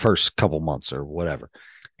or Yeah. the first couple months or whatever.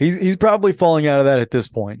 He's probably falling out of that at this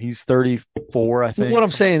point. He's 34, I think. What I'm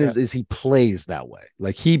Something saying like is he plays that way.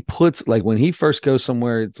 Like he puts like when he first goes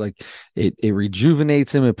somewhere, it's like it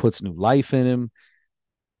rejuvenates him, it puts new life in him.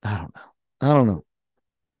 I don't know. I don't know.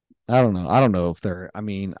 I don't know. I don't know if they're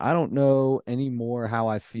I don't know anymore how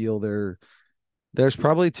I feel there's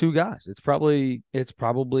probably two guys. It's probably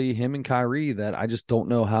him and Kyrie that I just don't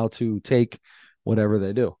know how to take whatever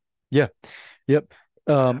they do. yeah. Yep.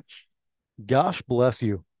 Um, gosh bless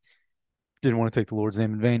you. Didn't want to take the Lord's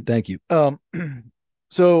name in vain. Thank you. Um,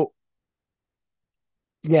 so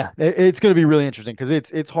yeah, it's going to be really interesting because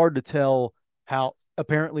it's hard to tell how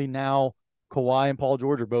apparently now Kawhi and Paul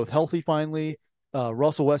George are both healthy finally.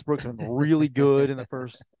 Russell Westbrook's been really good in the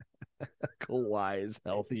first. Kawhi is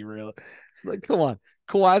healthy, really. Like, come on.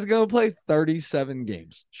 Kawhi's gonna play 37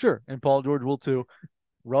 games. Sure, and Paul George will too.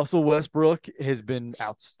 Russell Westbrook has been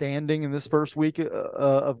outstanding in this first week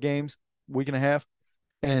of games, week and a half,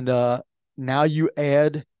 and now you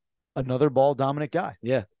add another ball dominant guy.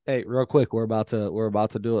 Yeah. Hey, real quick, we're about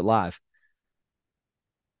to do it live.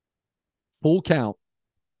 Full count.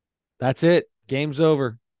 That's it. Game's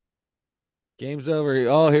over. Game's over.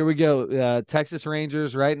 Oh, here we go. Texas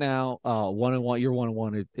Rangers right now. 1-1. You're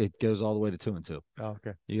 1-1. It goes all the way to 2-2. Oh,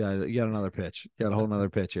 okay, You got another pitch. You got a whole another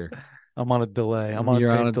pitch here. I'm on a delay. I'm on a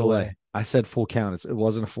You're on tape a delay. delay. I said full count. It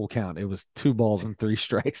wasn't a full count. It was 2 balls and 3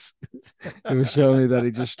 strikes. It was showing me that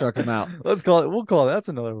he just struck him out. Let's call it. We'll call it. That's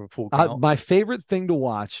another full count. My favorite thing to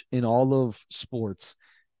watch in all of sports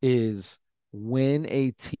is when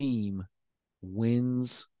a team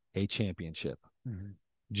wins a championship. Mm-hmm.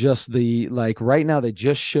 Just the like right now they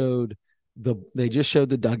just showed the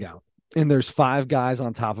dugout and there's 5 guys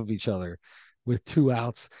on top of each other with 2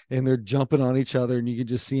 outs and they're jumping on each other and you can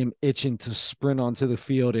just see him itching to sprint onto the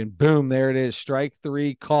field and boom, there it is. Strike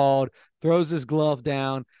 3 called, throws his glove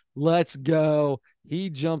down. Let's go. He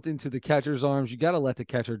jumped into the catcher's arms. You got to let the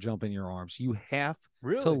catcher jump in your arms. You have to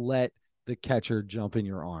Really? let the catcher jump in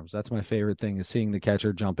your arms. That's my favorite thing is seeing the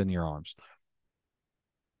catcher jump in your arms.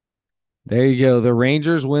 There you go. The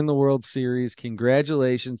Rangers win the World Series.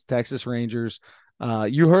 Congratulations, Texas Rangers.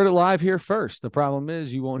 You heard it live here first. The problem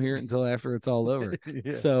is you won't hear it until after it's all over.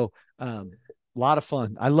 Yeah. So, a lot of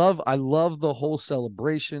fun. I love the whole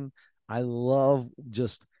celebration. I love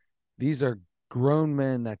just these are grown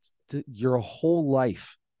men. That's your whole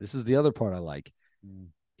life. This is the other part I like. Mm.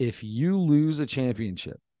 If you lose a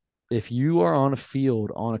championship, if you are on a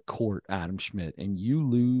field, on a court, Adam Schmidt, and you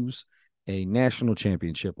lose a national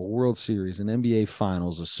championship, a World Series, an NBA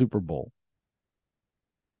Finals, a Super Bowl,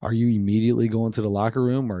 are you immediately going to the locker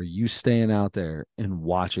room or are you staying out there and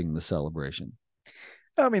watching the celebration?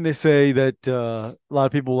 I mean, they say that a lot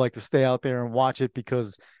of people like to stay out there and watch it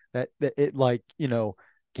because that it like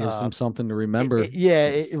Gives uh, them something to remember. yeah,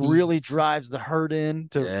 It it really feeds. drives the herd in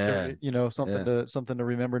Yeah. to something Yeah. to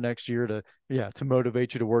remember next year to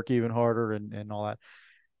motivate you to work even harder and all that.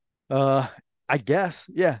 Uh, I guess,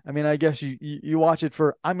 yeah. I mean, I guess you watch it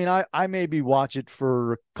for. I mean, I maybe watch it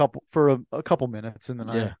for a couple minutes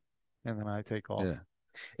Yeah. and then I take off. Yeah.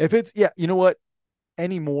 If it's yeah, you know what?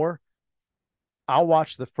 Anymore, I'll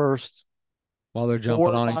watch the first While they're four jumping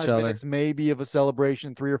or on each five other. minutes maybe of a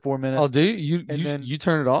celebration, 3 or 4 Oh, minutes, do you? You and you then you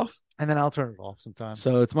turn it off? and then I'll turn it off sometimes.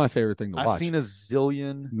 So it's my favorite thing to I've watch. seen a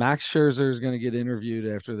zillion. Max Scherzer is going to get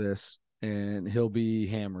interviewed after this, and he'll be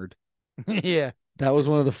hammered. Yeah, That was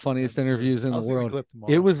one of the funniest that's true. interviews in the I'll see the world. clip It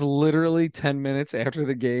tomorrow. was literally 10 minutes after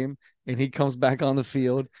the game, and he comes back on the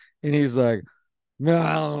field, and he's like,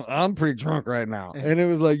 "No, I'm pretty drunk right now." And it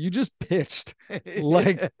was like, you just pitched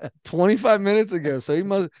like 25 minutes ago. So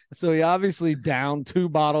he obviously downed 2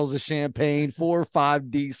 bottles of champagne, 4 or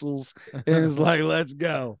 5 diesels, and is like, let's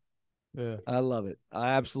go. Yeah. I love it.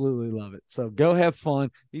 I absolutely love it. So go have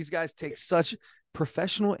fun. These guys take such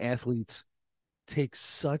professional athletes take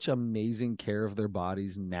such amazing care of their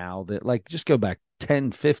bodies now that, like, just go back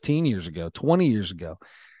 10, 15 years ago, 20 years ago.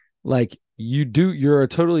 Like, you're a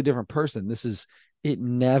totally different person. It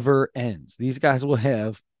never ends. These guys will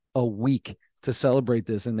have a week to celebrate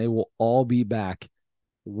this, and they will all be back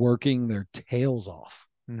working their tails off.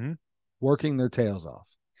 Mm-hmm. Working their tails off.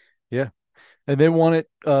 Yeah. And they won it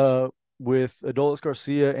with Adolis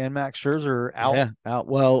Garcia and Max Scherzer out. Yeah, out.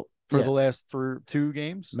 Well, for the last 2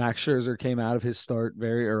 games. Max Scherzer came out of his start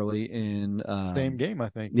very early in same game, I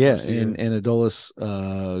think. Yeah, and Adolis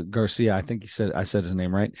Garcia, I think I said his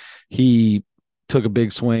name right. He took a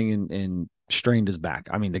big swing and strained his back.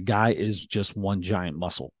 I mean, the guy is just one giant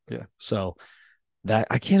muscle. Yeah. So that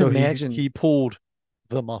I can't imagine he pulled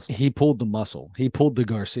the muscle. He pulled the muscle. He pulled the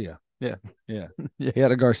Garcia. Yeah. Yeah. He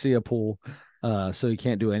had a Garcia pull. So he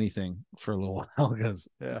can't do anything for a little while because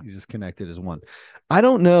he's just connected as one. I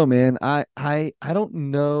don't know, man. I don't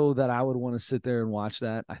know that I would want to sit there and watch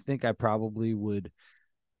that. I think I probably would.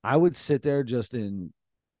 I would sit there just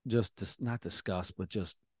not disgust, but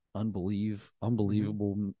just unbelievement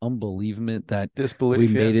that disbelief, we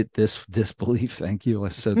made it this disbelief. Thank you. I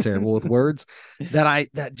was so terrible with words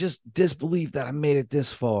that just disbelief that I made it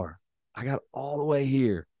this far. I got all the way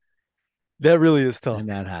here. That really is tough. And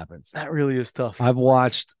that happens. That really is tough. I've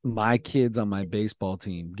watched my kids on my baseball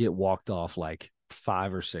team get walked off like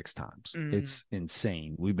 5 or 6 times. It's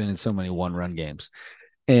insane. We've been in so many 1-run games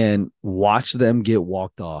and watch them get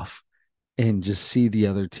walked off and just see the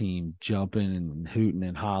other team jumping and hooting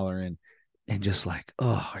and hollering and just like,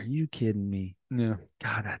 oh, are you kidding me? Yeah.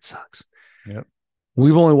 God, that sucks. Yep.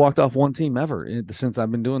 We've only walked off one team ever since I've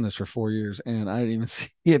been doing this for 4 years, and I didn't even see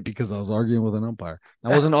it because I was arguing with an umpire.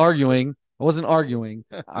 I wasn't arguing.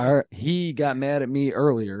 He got mad at me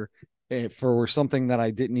earlier for something that I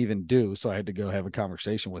didn't even do, so I had to go have a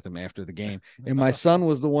conversation with him after the game. And my son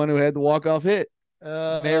was the one who had the walk-off hit.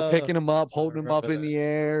 They're picking him up, holding him up in the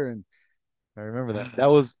air, and I remember that.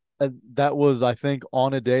 That was, I think,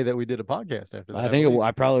 on a day that we did a podcast after that.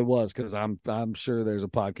 I probably was because I'm sure there's a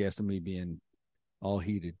podcast of me being all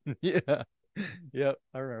heated. Yeah. Yep,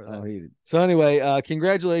 I remember that. All heated. So anyway,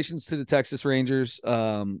 congratulations to the Texas Rangers.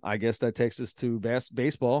 I guess that takes us to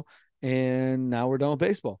baseball, and now we're done with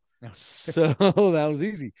baseball. So that was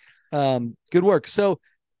easy. Good work. So,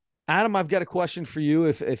 Adam, I've got a question for you.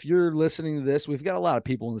 If you're listening to this, we've got a lot of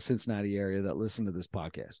people in the Cincinnati area that listen to this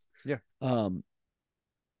podcast. Yeah.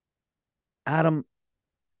 Adam,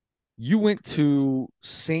 you went to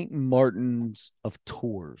St. Martin's of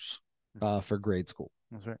Tours for grade school.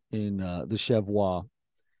 That's right. In the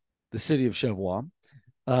city of Cheviot,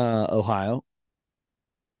 Ohio.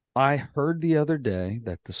 I heard the other day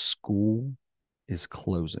that the school is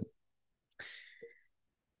closing.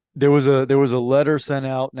 There was a letter sent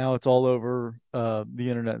out. Now it's all over the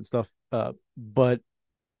internet and stuff. But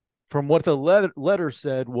from what the letter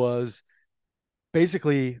said was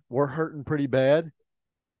basically, we're hurting pretty bad.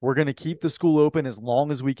 We're going to keep the school open as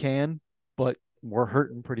long as we can, but we're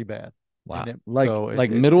hurting pretty bad. Wow.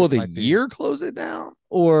 Middle of the year, close it down?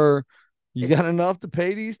 Or you got enough to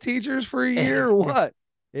pay these teachers for a year or what?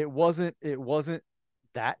 It wasn't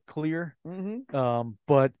that clear. Mm-hmm.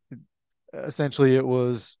 But essentially it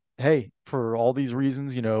was, hey, for all these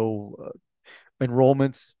reasons,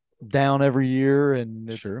 enrollment's down every year.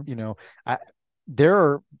 And sure, there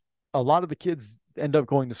are a lot of the kids end up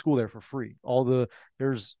going to school there for free.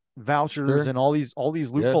 There's vouchers and all these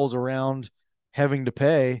loopholes around having to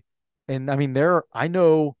pay. And I mean, I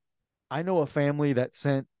know a family that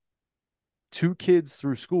sent 2 kids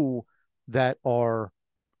through school that are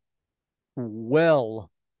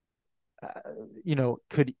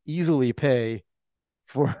could easily pay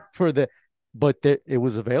for but it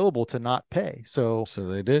was available to not pay. So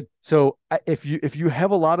they did. So if you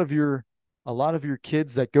have a lot of your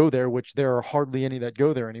kids that go there, which there are hardly any that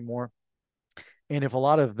go there anymore, and if a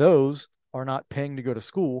lot of those are not paying to go to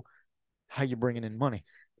school, how you bringing in money?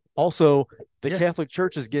 Also, the Catholic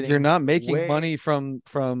Church is getting. You're not making money from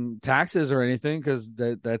taxes or anything because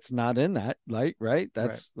that's not in that, right?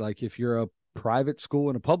 That's right. Like if you're a private school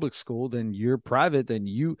and a public school, then you're private. Then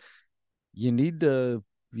you need to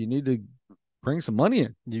bring some money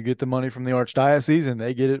in. You get the money from the archdiocese, and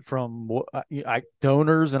they get it from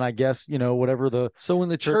donors, and I guess whatever the So when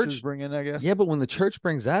the churches church, bring in. I guess. yeah, but when the church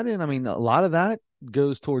brings that in, I mean, a lot of that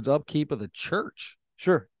goes towards upkeep of the church,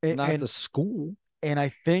 Sure, not the school. and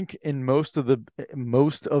I think in most of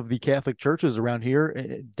the Catholic churches around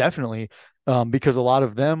here, definitely, because a lot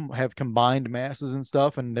of them have combined masses and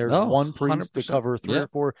stuff, and there's No, one priest to 100%. cover three Yeah. or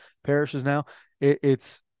four parishes now.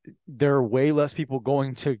 It's there are way less people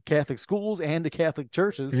going to Catholic schools and to Catholic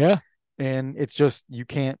churches, Yeah. and it's just you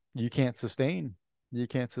can't sustain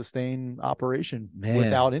operation Man,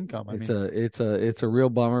 without income. I it's mean, a real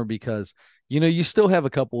bummer because you still have a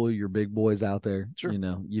couple of your big boys out there. sure,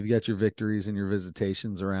 You've got your victories and your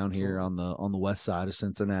visitations around here absolutely. on the west side of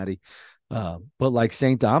Cincinnati. But like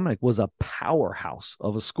St. Dominic was a powerhouse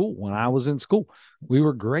of a school when I Mhm. was in school. We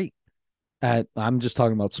were great at, I'm just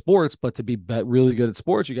talking about sports, but to be really good at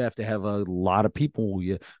sports, you have to have a lot of people.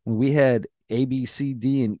 When we had A, B, C,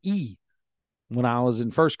 D, and E when I was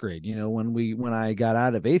in first grade. When I got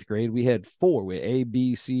out of eighth grade, we had four with A,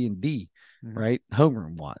 B, C, and D, Mhm. right?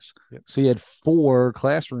 Homeroom wise. Yep. So you had four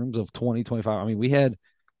classrooms of 20, 25. I mean, we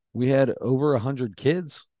had over 100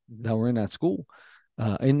 kids Mhm. that were in that school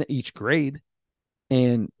in each grade.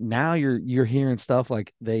 And now you're hearing stuff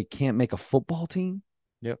like they can't make a football team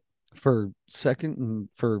Yep. for second and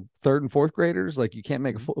for third and fourth graders. Like you can't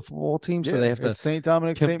make a Mhm. football team, so Yeah, they have to it's St.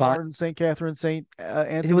 Dominic, St. combine. Martin, St. Catherine, St.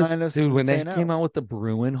 It was, Antoninus, dude, and when they St. came Al's. out with the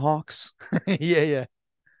Bruin Hawks, Yeah, yeah.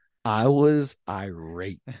 I was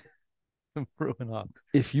irate. Ruin Hawks.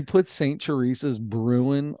 If you put St. Teresa's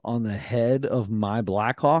Bruin on the head of my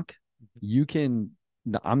Blackhawk, you can.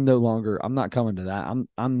 I'm no longer. I'm not coming to that.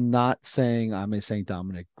 I'm not saying I'm a St.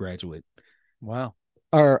 Dominic graduate, Wow.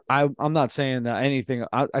 or I'm not saying that anything.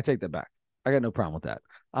 I take that back. I got no problem with that.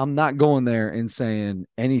 I'm not going there and saying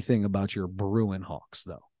anything about your Bruin Hawks,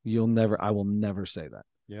 though. You'll never. I will never say that.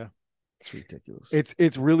 Yeah. It's ridiculous.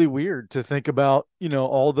 It's really weird to think about,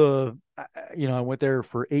 all the I went there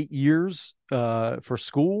for 8 years for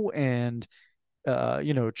school, and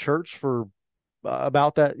church for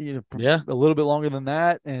about that, Yeah. a little bit longer than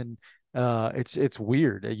that, and it's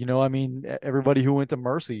weird. I mean, everybody who went to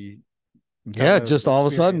Mercy kind Yeah. of Just all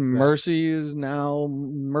of a sudden, experienced that. Mercy is now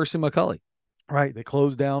Mercy McCully. Right. They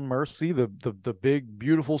closed down Mercy, the big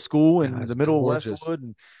beautiful school in Guys, the middle of gorgeous. Westwood,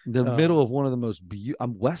 and The uh, middle of one of the most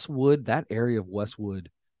Westwood. That area of Westwood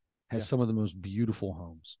has yeah. some of the most beautiful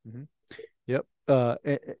homes. Mhm. Yep.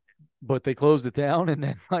 But they closed it down, and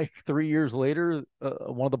then like 3 years later,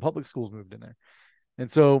 one of the public schools moved in there, and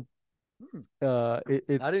so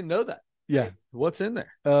it's I didn't know that. yeah. What's in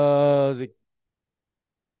there? Is it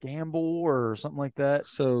Gamble or something like that,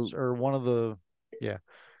 So or one of the yeah,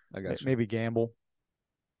 I got you. maybe Gamble.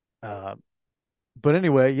 Uh, but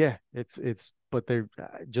anyway, yeah, it's but they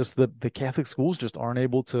just the Catholic schools just aren't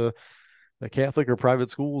able to. The Catholic or private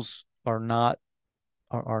schools are not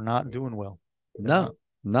doing well. They're No, not.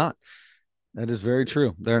 not. That is very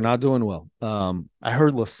true. They're not doing well. I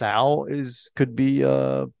heard LaSalle could be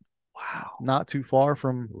Wow. not too far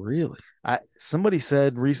from. Really? Somebody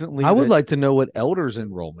said I recently would that. like to know what elders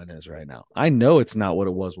enrollment is right now. I know it's not what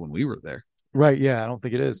it was when we were there. Right, yeah, I don't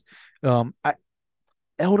think it is. I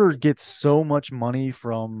Elder gets so much money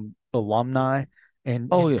from alumni Oh and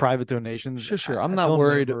yeah. private donations. Sure, sure. I'm not They'll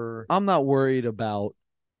worried. never. I'm not worried about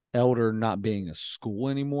Elder not being a school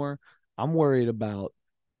anymore. I'm worried about,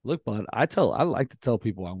 look, bud, I like to tell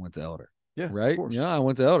people I went to Elder. Yeah, of Right? course. Yeah, I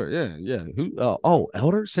went to Elder. Yeah, yeah. Who oh,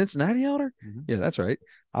 Elder? Cincinnati Elder? Mhm. Yeah, that's right.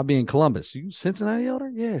 I'll be in Columbus. You Cincinnati Elder?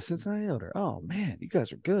 Yeah, Cincinnati Elder. Oh man, you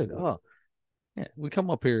guys are good. Oh, yeah. We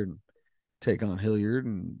come up here and take on Hilliard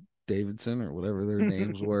and Davidson or whatever their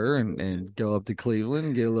names were and go up to Cleveland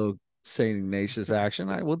and get a little St. Ignatius action.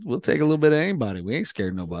 We'll take a little bit of anybody. We ain't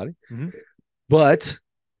scared of nobody. Mhm. But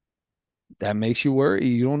that makes you worry.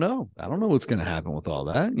 You don't know. I don't know what's going to happen with all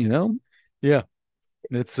that. Yeah,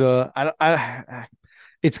 it's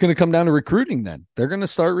It's going to come down to recruiting then. They're going to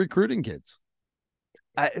start recruiting kids.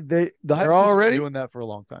 the high They're schools have been already doing that for a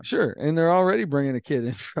long time. sure, and they're already bringing a kid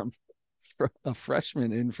in from a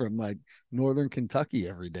freshman in from like northern Kentucky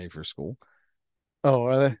every day for school. Oh,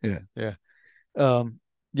 are they? Yeah. Yeah.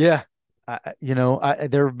 Yeah.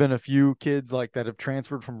 There have been a few kids like that have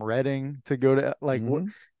transferred from Reading to go to like what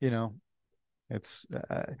Mhm. you know. It's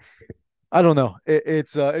I don't know.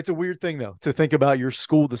 It's a weird thing though to think about your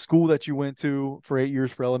school, the school that you went to for 8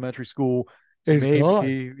 years for elementary school, It's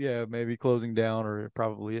gone. maybe closing down, or it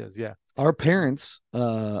probably is. Yeah. Our parents,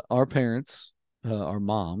 our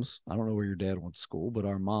moms. I don't know where your dad went to school, but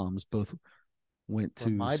our moms both went Where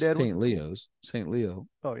to my dad went St. to school. Leo's, St. Leo,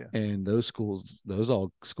 Oh yeah. and those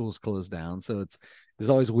all schools closed down. So it's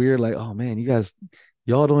always weird. Like, oh man,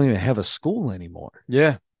 y'all don't even have a school anymore.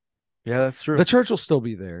 Yeah. Yeah, that's true. The church will still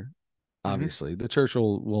be there. Hmm. Obviously, the church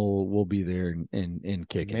will be there and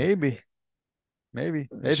kicking. Maybe. Maybe.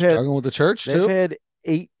 Struggling with the church They've too. had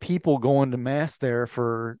 8 people going to mass there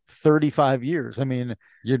for 35 years. I mean,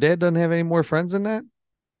 Your dad doesn't have any more friends than that.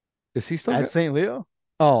 Is he still at got? St. Leo?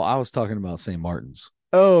 Oh, I was talking about St. Martin's.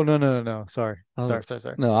 Oh, no, no, no, no. Sorry. I was,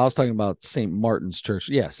 Sorry. no, I was talking about St. Martin's Church.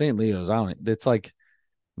 Yeah, St. Leo's. I don't. It's like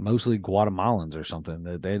mostly Guatemalans or something.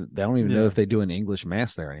 They don't even know Yeah. if they do an English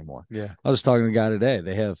mass there anymore. Yeah. I was just talking to a guy today.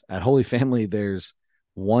 They have at Holy Family. There's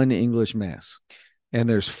one English mass, and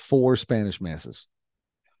there's 4 Spanish masses.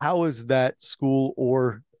 How is that school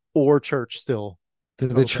or church still The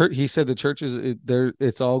open? church. He said the church is there.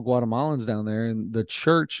 It's all Guatemalans down there, and the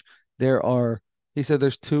church there are. He said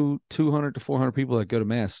there's 200 to 400 people that go to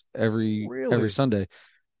mass every Really? Sunday.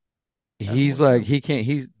 That's He's like wild. he can't.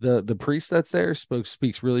 He's the priest that's there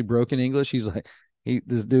speaks really broken English. He's like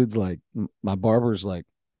this dude's like my barber's like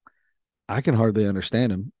I can hardly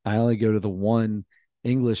understand him. I only go to the one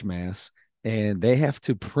English mass, and they have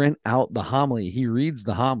to print out the homily. He reads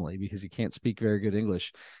the homily because he can't speak very good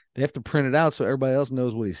English. They have to print it out so everybody else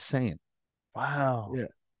knows what he's saying. Wow. Yeah.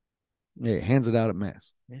 Yeah, hands it out at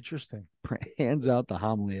mass. Interesting. Hands out the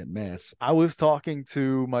homily at mass. I was talking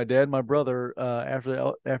to my dad and my brother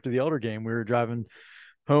after the Elder game. We were driving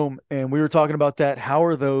home and we were talking about that. How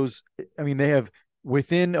are those? I mean, they have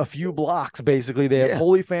within a few blocks, basically, they have Yeah.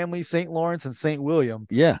 Holy Family, St. Lawrence, and St. William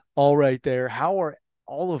Yeah. all right there. How are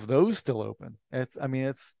all of those still open? I mean,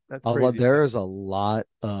 that's A lot, crazy to there think. is a lot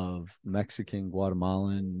of Mexican,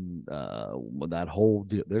 Guatemalan, that whole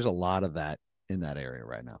deal. There's a lot of that in that area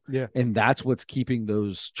right now. Yeah. And that's what's keeping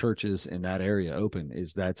those churches in that area open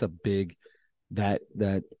is that's a big that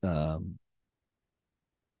what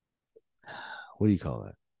do you call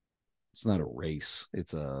that? It's not a race.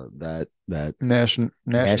 It's a that Nationality.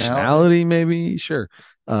 nationality, maybe. Sure.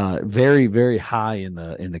 Very, very high in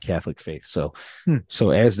the Catholic faith. So Hmm.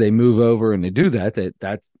 so as they move over and they do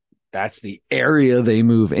that's the area they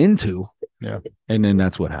move into. Yeah. And then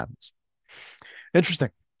that's what happens.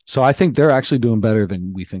 Interesting. So I think they're actually doing better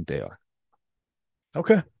than we think they are.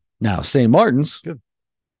 Okay. Now, St. Martin's, Good.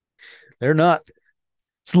 They're not.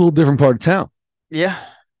 it's a little different part of town. Yeah.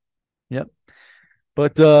 Yep.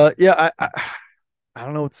 But yeah, I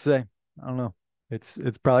don't know what to say. I don't know. It's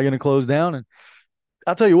probably going to close down, and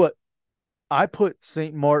I'll tell you what. I put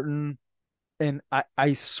St. Martin, and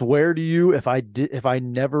I swear to you, if I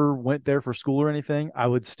never went there for school or anything, I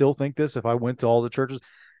would still think this. If I went to all the churches,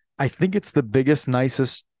 I think it's the biggest,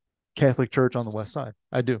 nicest Catholic church on the West Side.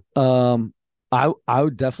 I do. I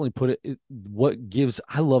would definitely put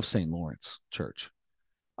I love St. Lawrence Church.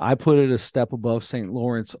 I put it a step above St.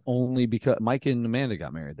 Lawrence only because Mike and Amanda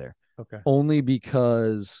got married there. Okay. Only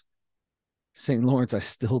because St. Lawrence, I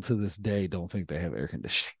still to this day don't think they have air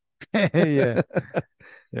conditioning. Yeah.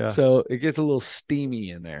 Yeah. So it gets a little steamy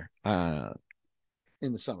in there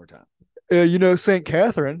in the summertime. St.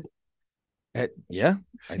 Catherine. Yeah,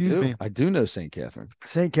 Excuse me. I do know St. Catherine.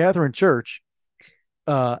 St. Catherine Church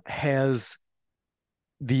has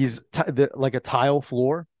like a tile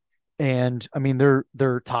floor, and I mean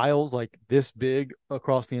they're tiles like this big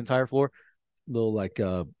across the entire floor. Little like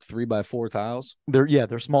 3x4 tiles.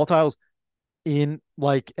 They're small tiles. In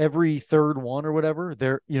like every third one or whatever,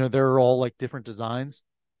 they're all like different designs.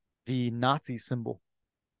 The Nazi symbol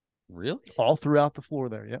Really? all throughout the floor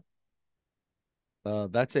there. Yeah.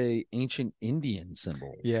 That's a ancient Indian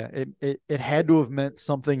symbol. Yeah, it had to have meant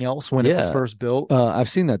something else when it was first built. I've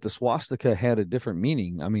seen that the swastika had a different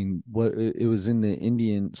meaning. I mean, what it was in the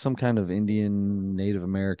Indian, some kind of Indian Native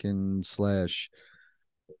American slash,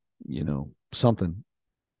 something.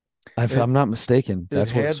 If I'm not mistaken,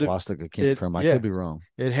 that's where the swastika came from. I could be wrong.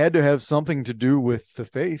 It had to have something to do with the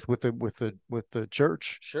faith, with the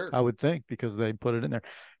church. Sure. I would think because they put it in there.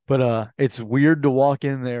 But it's weird to walk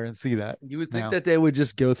in there and see that. You would think that they would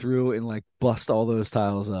just go through and like bust all those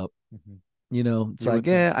tiles up. Mm-hmm. It's like,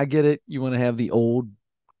 yeah, I get it. You want to have the old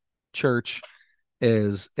church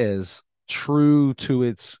as true to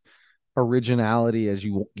its originality as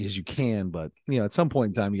you can, but at some point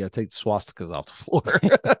in time you got to take the swastikas off the floor.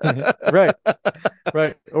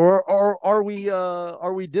 right or are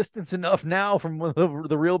we distant enough now from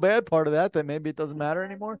the real bad part of that maybe it doesn't matter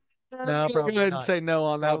anymore? No, probably go ahead and say no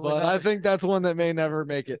on that, but I think that's one that may never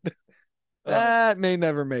make it. That may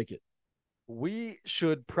never make it. We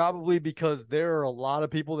should probably, because there are a lot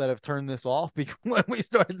of people that have turned this off because when we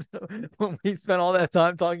spent all that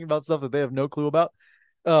time talking about stuff that they have no clue about.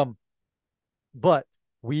 But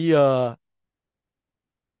we also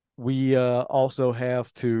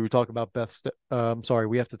have to talk about sorry,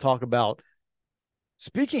 we have to talk about,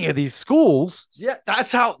 speaking of these schools. Yeah,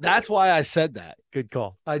 that's why I said that. Good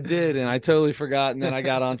call. I did, and I totally forgot, and then I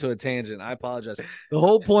got onto a tangent. I apologize. The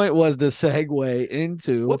whole point was to segue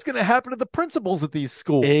into What's going to happen to the principals at these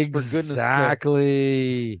schools? For goodness sake.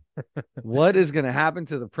 exactly what is going to happen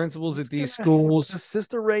to the principals at these schools.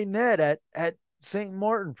 Sister Raynette at St.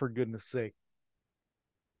 Martin, for goodness sake.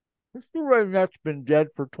 Sister Raynette's been dead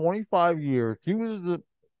for 25 years. She was the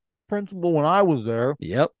principal when I was there.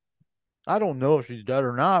 Yep. I don't know if she's dead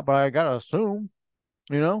or not, but I gotta assume,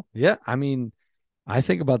 you know? Yeah. I mean, I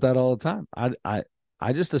think about that all the time.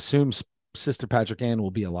 I just assume Sister Patrick Ann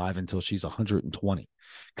will be alive until she's 120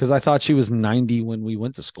 because I thought she was 90 when we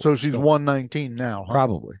went to school. So she's 119 now, huh?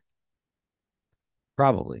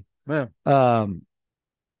 Probably. Man, Um,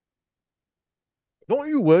 don't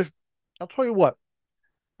you wish? I'll tell you what.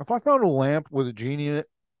 If I found a lamp with a genie in it,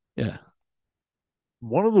 yeah.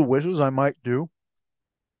 one of the wishes I might do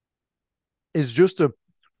is just to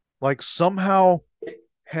like somehow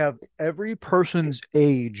have every person's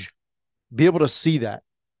age be able to see that.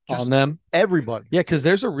 Just on them. Everybody. Yeah, because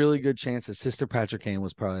there's a really good chance that Sister Patrick Ann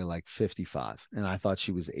was probably like 55, and I thought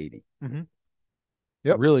she was 80. Mm-hmm.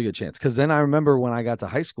 Yep. Really good chance. Because then I remember when I got to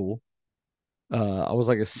high school, I was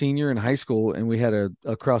like a senior in high school, and we had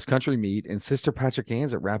a cross country meet, and Sister Patrick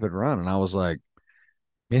Ann's at Rapid Run, and I was like,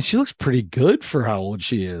 man, she looks pretty good for how old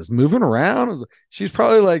she is. Moving around, she's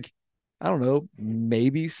probably like, I don't know,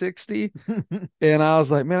 maybe 60. And I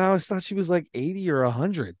was like, man, I always thought she was like 80 or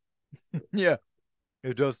 100. Yeah,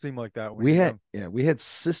 it does seem like that. We had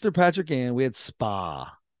Sister Patrick Ann, we had Spa.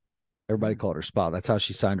 Everybody called her Spa. That's how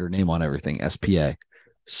she signed her name on everything. SPA.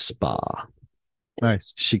 Spa.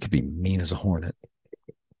 Nice. She could be mean as a hornet.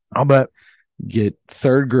 I'll bet. Get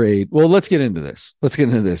third grade. Well, let's get into this.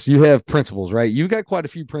 You have principals, right? You got quite a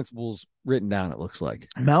few principals written down, it looks like.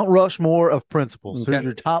 Mount Rushmore of principals. Okay. Who's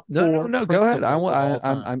your top four? No, go ahead.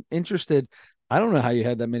 I'm interested. I don't know how you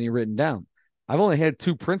had that many written down. I've only had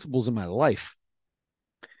 2 principals in my life.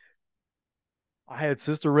 I had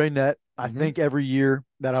Sister Raynette. I think every year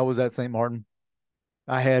that I was at St. Martin,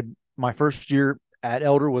 I had my first year at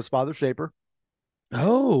Elder was Father Shaper.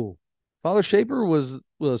 Oh, Father Shaper was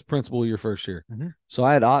principal your first year. Mm-hmm. So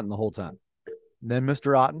I had Otten the whole time. Then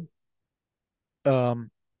Mr. Otten.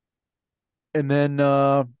 And then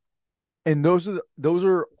and those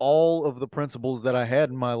are all of the principals that I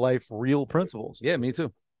had in my life, real principals. Yeah, me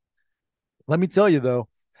too. Let me tell you though,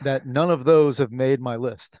 that none of those have made my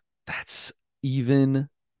list. That's even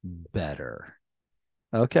better.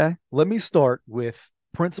 Okay. Let me start with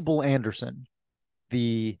Principal Anderson,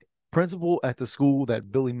 the principal at the school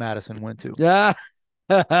that Billy Madison went to. Yeah.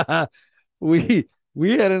 we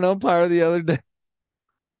had an umpire the other day.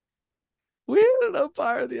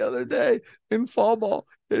 In fall ball.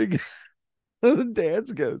 And the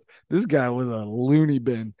dad goes, this guy was a loony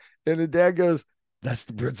bin. And the dad goes, that's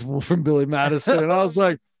the principal from Billy Madison. And I was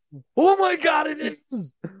like, oh my God, it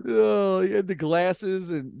is. Oh, he had the glasses,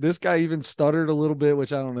 and this guy even stuttered a little bit,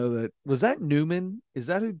 which I don't know that. Was that Newman? Is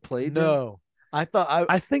that who played No. Him?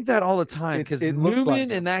 I think that all the time because Newman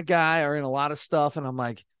like and that guy are in a lot of stuff, and I'm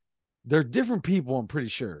like, they're different people, I'm pretty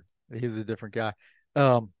sure. He's a different guy.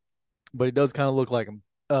 But he does kind of look like him.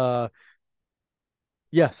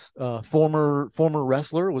 Yes, former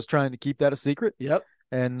wrestler, was trying to keep that a secret. Yep.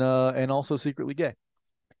 And also secretly gay.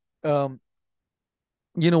 You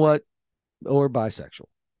know what? Or bisexual.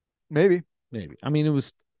 Maybe. I mean, it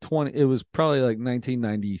was probably like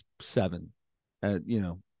 1997. You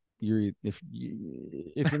know, if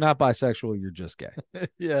you're not bisexual, you're just gay.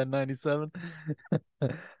 Yeah, 97.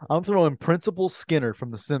 I'm throwing Principal Skinner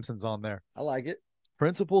from The Simpsons on there. I like it.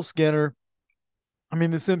 Principal Skinner. I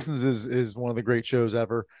mean, The Simpsons is one of the great shows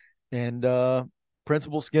ever, and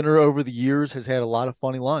Principal Skinner over the years has had a lot of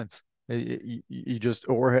funny lines. You just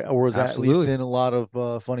or was at least in a lot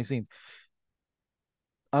of funny scenes.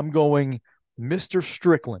 I'm going Mr.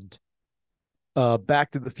 Strickland,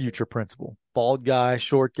 Back to the Future principal, bald guy,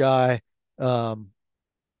 short guy. What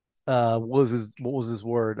was his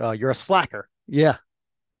word? You're a slacker. Yeah.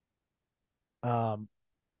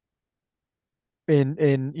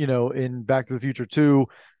 In Back to the Future 2,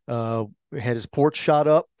 had his porch shot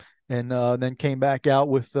up and then came back out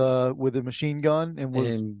with a machine gun and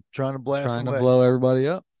was trying to blow everybody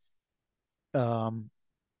up.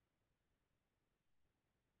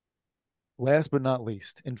 Last but not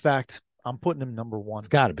least, in fact, I'm putting him number 1. It's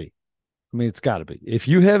got to be. I mean, it's got to be. If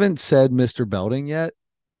you haven't said Mr. Belding yet,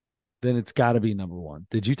 then it's got to be number 1.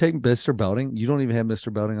 Did you take Mr. Belding? You don't even have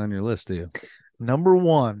Mr. Belding on your list, do you? Number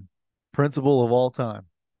 1 Principal of all time,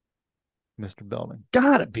 Mr. Belding.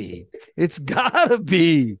 Gotta be. It's gotta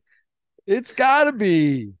be. It's gotta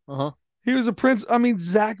be. Uh-huh. He was a prince. I mean,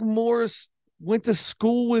 Zach Morris went to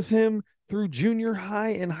school with him through junior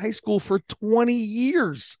high and high school for 20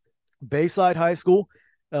 years. Bayside High School,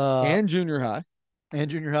 And junior high. and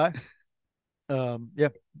junior high. Yeah,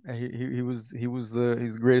 he's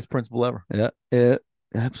the greatest principal ever. Yeah,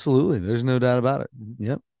 absolutely. There's no doubt about it.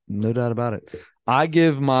 Yep, no doubt about it. I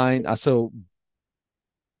give mine. So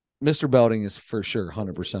Mr. Belding is for sure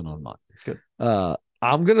 100% on mine. Good.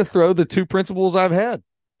 I'm gonna throw the two principals I've had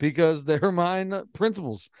because they're mine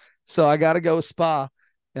principals. So I got to go with Spa,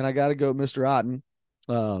 and I got to go with Mr. Otten.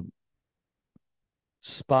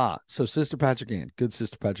 Spa. So Sister Patrick Ann, good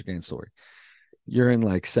Sister Patrick Ann story. You're in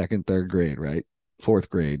like second, third grade, right? Fourth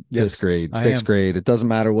grade, Yes, fifth grade, I sixth am. grade. It doesn't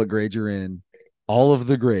matter what grade you're in. All of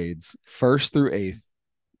the grades, first through eighth,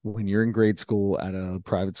 when you're in grade school at a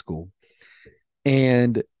private school.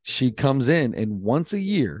 And she comes in, and once a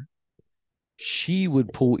year, she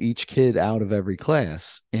would pull each kid out of every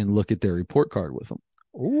class and look at their report card with them.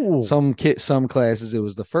 Ooh. Some classes it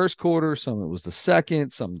was the first quarter, some it was the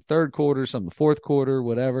second, some the third quarter, some the fourth quarter,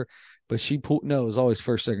 whatever. But she pulled no, it was always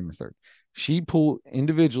first, second, or third. She pull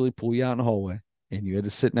you out in the hallway, and you had to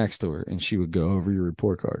sit next to her, and she would go over your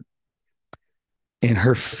report card. And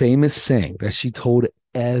her famous saying that she told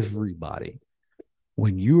everybody,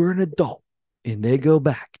 when you are an adult and they go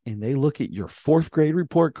back and they look at your fourth grade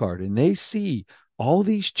report card and they see all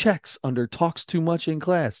these checks under talks too much in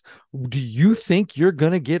class, do you think you're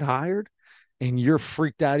going to get hired? And you're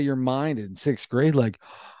freaked out of your mind in sixth grade, like,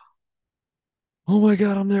 oh my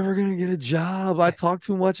God, I'm never going to get a job. I talk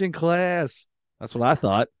too much in class. That's what I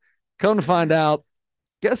thought. Come to find out,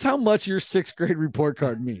 guess how much your sixth grade report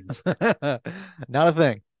card means? Not a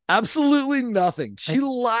thing. Absolutely nothing. She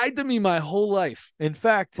lied to me my whole life. In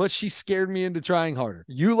fact, but she scared me into trying harder.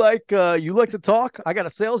 You like to talk? I got a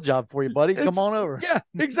sales job for you, buddy. Come on over. Yeah,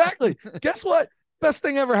 exactly. Guess what? Best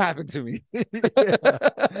thing ever happened to me. Yeah.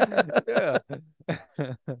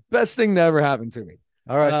 Best thing that ever happened to me.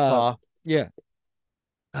 All right, Spa. Yeah.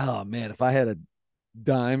 Oh man, if I had a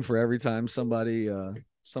dime for every time somebody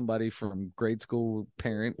from grade school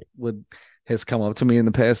parent has come up to me in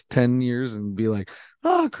the past 10 years and be like,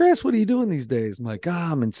 oh, Chris, what are you doing these days? I'm like,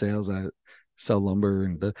 I'm in sales. I sell lumber.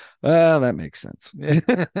 And that makes sense.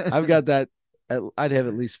 I've got that. I'd have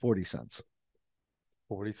at least 40 cents.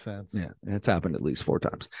 40 cents. Yeah. It's happened at least 4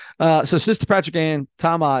 times. So Sister Patrick Ann,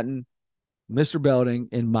 Tom Otten, Mr. Belding,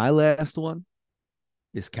 and my last one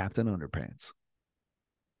is Captain Underpants,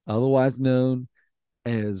 otherwise known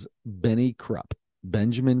as Benny Krupp.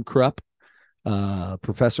 Benjamin Krupp.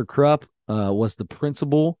 Professor Krupp was the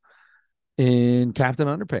principal in Captain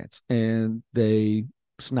Underpants, and they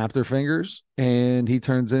snap their fingers and he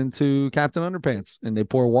turns into Captain Underpants, and they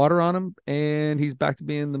pour water on him and he's back to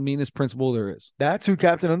being the meanest principal there is. That's who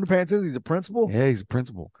Captain Underpants is? He's a principal? Yeah, he's a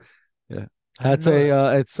principal. Yeah. That's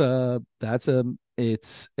a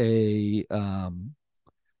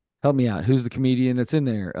help me out. Who's the comedian that's in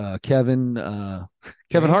there? Kevin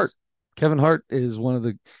Hart. Kevin Hart is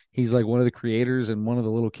he's like one of the creators, and one of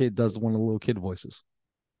the little kid does one of the little kid voices.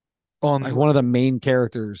 On like one of the main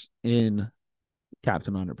characters in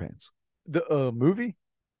Captain Underpants. The movie?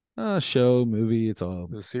 Show, movie. It's a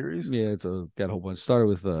series. Yeah, got a whole bunch. Started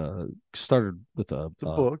with a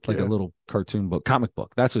book, like a little cartoon book, comic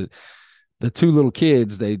book. That's what the two little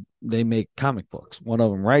kids they make comic books. One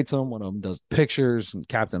of them writes them, one of them does pictures, and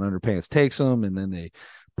Captain Underpants takes them, and then they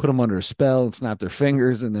put them under a spell and snap their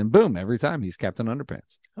fingers, and then boom, every time he's Captain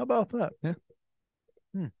Underpants. How about that? Yeah.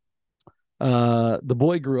 The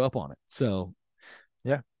boy grew up on it, so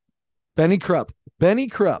yeah. Benny Krupp.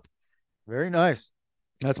 Very nice.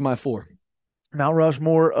 That's my 4. Mount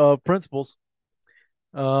Rushmore of principals.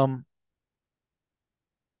 Beth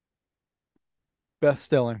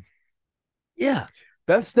Stelling. Yeah.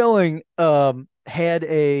 Beth Stelling had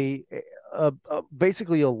a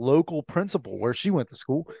basically a local principal where she went to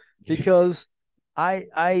school, because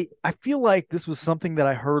I feel like this was something that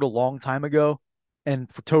I heard a long time ago and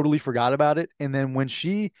totally forgot about it. And then when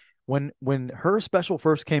her special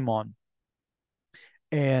first came on,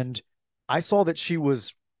 and I saw that she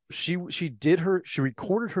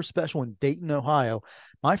recorded her special in Dayton, Ohio.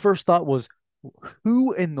 My first thought was,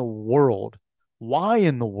 why in the world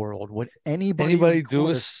would anybody do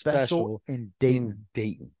a special in Dayton?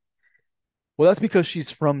 Dayton. Well, that's because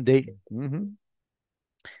she's from Dayton. Mm-hmm.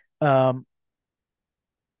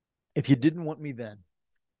 If You Didn't Want Me Then,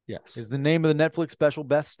 yes, is the name of the Netflix special.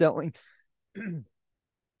 Beth Stelling.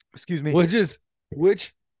 Excuse me.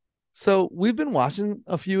 Which So we've been watching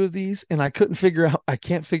a few of these, and I can't figure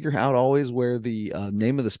out always where the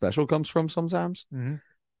name of the special comes from sometimes. Mm-hmm.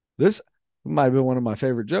 This might have been one of my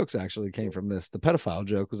favorite jokes, actually, came from this. The pedophile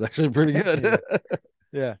joke was actually pretty good.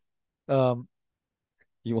 Yeah. Um,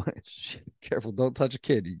 You want careful, don't touch a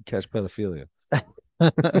kid, you can catch pedophilia.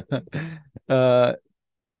 uh,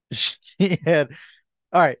 she had,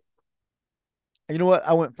 all right. You know what?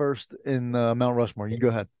 I went first in Mount Rushmore. You go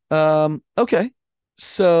ahead. Okay.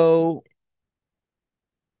 So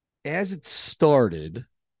as it started,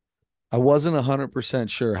 I wasn't 100%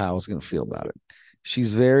 sure how I was going to feel about it.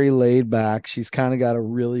 She's very laid back. She's kind of got a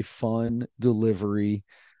really fun delivery.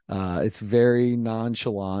 It's very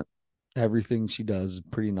nonchalant. Everything she does is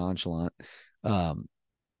pretty nonchalant. Um,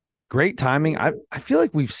 Great timing. I feel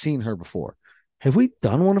like we've seen her before. Have we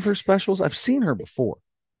done one of her specials? I've seen her before.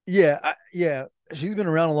 Yeah, yeah. She's been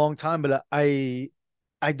around a long time, but I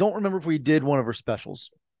don't remember if we did one of her specials.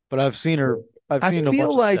 But I've seen her. I've I seen a feel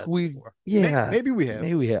bunch of like sets we've before. yeah, Maybe we have.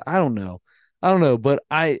 maybe we have. I don't know. I don't know, but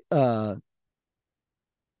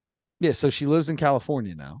yeah, so she lives in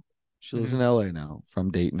California now. She lives in Mhm. LA now from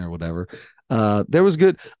Dayton or whatever. There was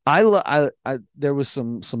good. There was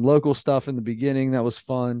some local stuff in the beginning that was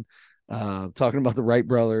fun. Talking about the Wright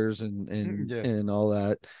brothers Yeah. and all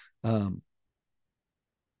that. Um,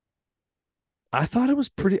 I thought it was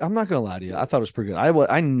pretty. I'm not gonna lie to you. I thought it was pretty good.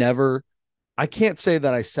 I never. I can't say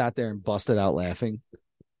that I sat there and busted out laughing.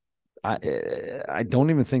 I don't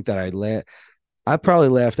even think that I probably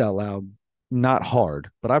laughed out loud, not hard,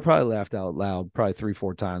 but I probably laughed out loud probably 3,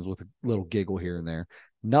 4 times with a little giggle here and there.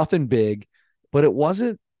 Nothing big, but it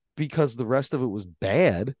wasn't because the rest of it was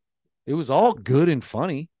bad. It was all good and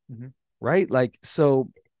funny, Mhm. right? Like,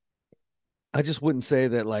 so I just wouldn't say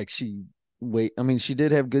that like I mean, she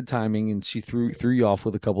did have good timing and she threw you off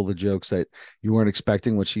with a couple of the jokes that you weren't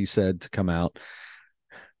expecting what she said to come out.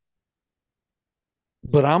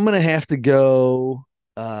 But I'm gonna have to go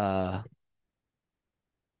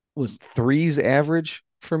was three's average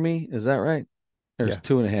for me. Is that right? There's Yeah.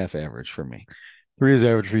 2.5 average for me. 3 is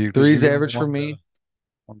average for you because Three's you're average for one to me.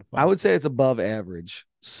 one to I five. would say it's above average.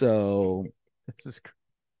 So This is.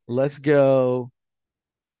 let's go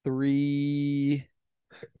three.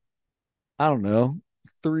 I don't know,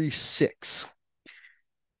 3.6.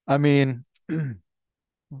 I mean,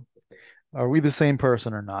 are we the same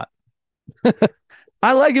person or not?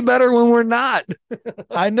 I like it better when we're not.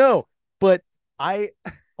 I know, but I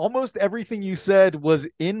almost everything you said was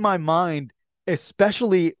in my mind,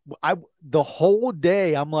 especially I the whole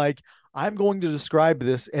day I'm like, I'm going to describe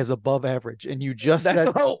this as above average. And you just said,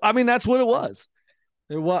 I mean, that's what it was.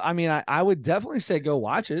 It was. I mean, I would definitely say go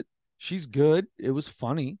watch it. She's good. It was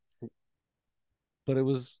funny, but it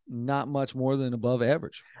was not much more than above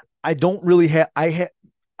average. I don't really have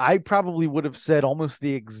I probably would have said almost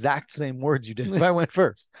the exact same words you did if I went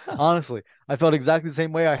first. Honestly, I felt exactly the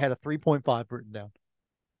same way. I had a 3.5 written down.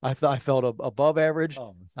 I thought I felt above average.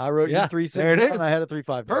 Oh, I wrote you yeah, 3.6 there it down. is. I had a 3.5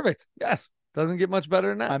 down. Perfect. Yes. Doesn't get much better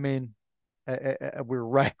than that. I mean, we're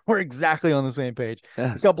right. We're exactly on the same page. A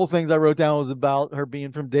Yes. couple things I wrote down was about her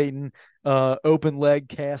being from Dayton. Open leg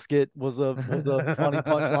casket was a funny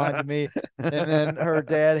punchline to me. And then her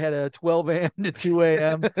dad had a 12 a.m. to 2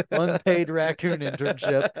 a.m. unpaid raccoon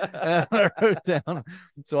internship. And I wrote down,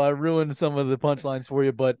 so I ruined some of the punchlines for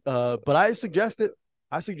you. But I suggested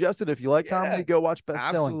if you like comedy, go watch Beth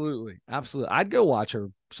Stelling. Absolutely. Absolutely. I'd go watch her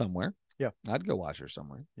somewhere. Yeah. I'd go watch her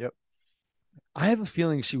somewhere. Yep. I have a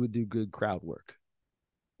feeling she would do good crowd work.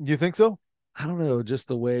 You think so? I don't know, just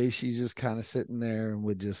the way she's just kind of sitting there and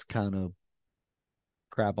would just kind of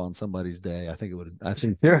crap on somebody's day. I think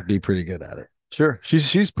she Yeah. would be pretty good at it. Sure.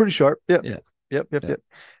 She's pretty sharp. Yep. Yeah. Yep. Yep. Yeah. Yep.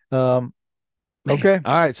 Man. Okay.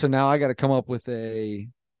 All right. So now I got to come up with a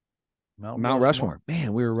Mount Rushmore.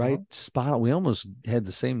 Man, we were right spot on. We almost had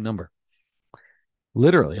the same number.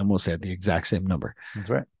 Literally almost had the exact same number. That's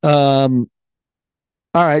right.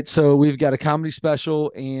 All right, so we've got a comedy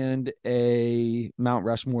special and a Mount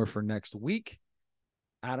Rushmore for next week.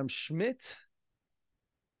 Adam Schmidt,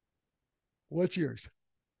 what's yours?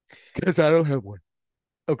 Because I don't have one.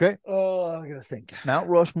 Okay. Oh, I gotta think. Mount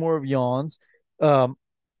Rushmore of yawns. Um,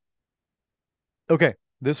 okay.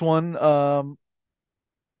 This one,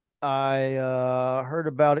 I heard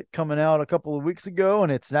about it coming out a couple of weeks ago,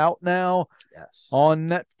 and it's out now Yes. on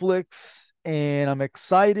Netflix. And I'm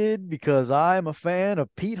excited because I'm a fan of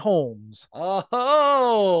Pete Holmes.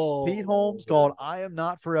 Oh, Pete Holmes called I Am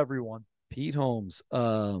Not for Everyone. Pete Holmes.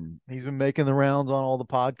 He's been making the rounds on all the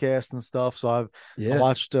podcasts and stuff. So I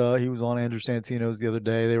watched he was on Andrew Santino's the other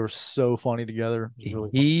day. They were so funny together. Really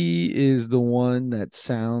he is the one that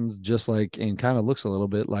sounds just like and kind of looks a little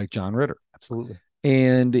bit like John Ritter. Absolutely.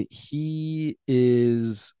 And he had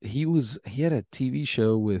a TV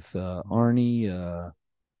show with Arnie,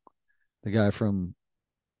 the guy from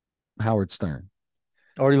Howard Stern.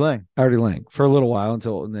 Artie Lang. Artie Lang for a little while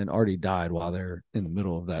and then Artie died while they're in the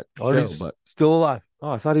middle of that show. Artie's But still alive.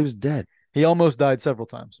 I thought he was dead. He almost died several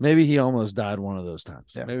times. Maybe he almost died one of those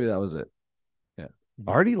times. Yeah. Maybe that was it. Yeah.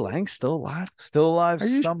 Artie Lang's still alive? Still alive Are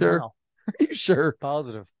you somehow. sure? Are you sure?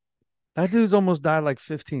 Positive. That dude's almost died like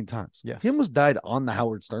 15 times. Yes. He almost died on the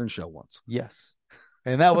Howard Stern show once. Yes.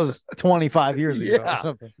 And that was 25 years ago. Yeah. Or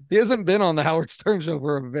something. He hasn't been on the Howard Stern show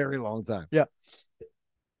for a very long time. Yeah.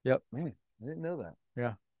 Yep. Man, I didn't know that.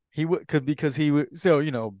 Yeah. He could because he was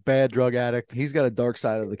bad drug addict. He's got a dark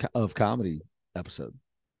side of comedy episode.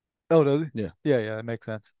 Oh, does he? Yeah. Yeah, that makes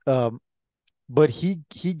sense. But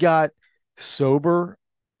he got sober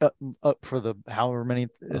up for the however many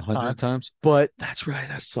 100 times. But that's right.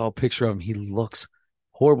 I saw a picture of him. He looks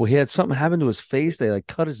horrible. He had something happen to his face. They like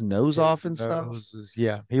cut his nose off and stuff.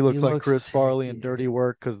 Yeah, he looks like Chris Farley in Dirty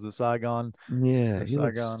Work because the Saigon. Yeah, he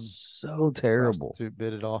looks so terrible. To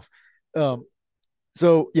bit it off.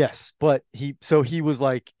 So yes, but he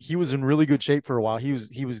was in really good shape for a while.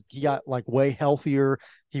 He got like way healthier.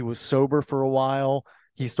 He was sober for a while.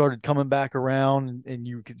 He started coming back around, and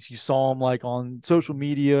you saw him like on social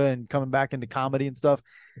media and coming back into comedy and stuff.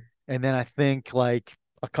 And then I think like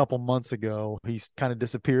a couple months ago, he's kind of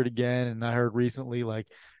disappeared again. And I heard recently like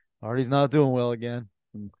Artie's not doing well again.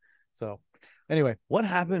 So anyway, what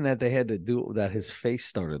happened that they had to do that? His face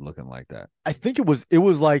started looking like that. I think it was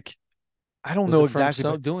like, I don't know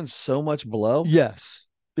exactly. Doing so much blow. Yes,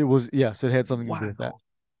 it was. Yes, it had something to do with that.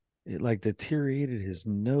 It like deteriorated his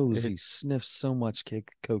nose. He sniffed so much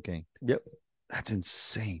cocaine. Yep. That's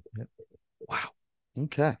insane. Yep. Wow.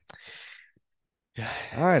 Okay. Yeah.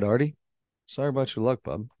 All right, Artie. Sorry about your luck,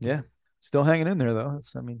 bub. Yeah. Still hanging in there though.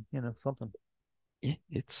 It's something. Yeah,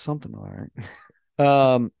 it's something, all right.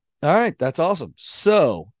 All right, that's awesome.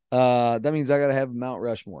 So that means I gotta have Mount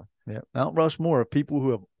Rushmore. Yeah, Mount Rushmore of people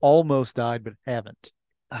who have almost died but haven't.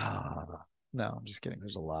 No, I'm just kidding.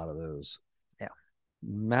 There's a lot of those. Yeah.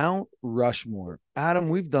 Mount Rushmore. Adam,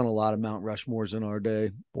 we've done a lot of Mount Rushmores in our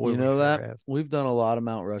day. Boy, you know that? Have. We've done a lot of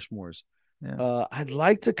Mount Rushmores. Yeah. I'd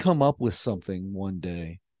like to come up with something one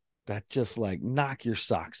day that just like knock your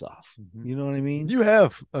socks off. Mm-hmm. You know what I mean? You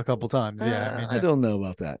have a couple times. Yeah. I don't know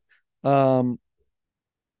about that.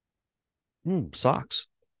 Socks.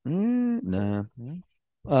 Nah.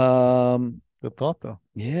 Good thought though.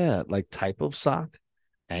 Yeah, like type of sock.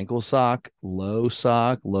 Ankle sock, low,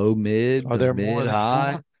 mid, are there mid, more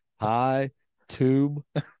high, tube,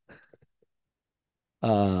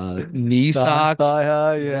 knee socks, thigh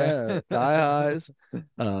high, thigh highs,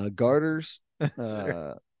 garters.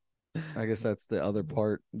 I guess that's the other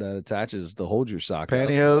part that attaches to hold your sock.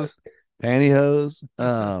 Pantyhose.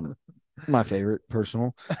 My favorite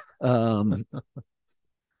personal. Man,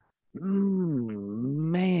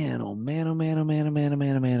 oh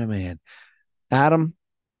man. Adam,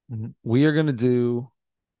 we are going to do.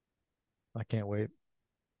 I can't wait.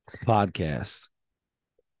 Podcast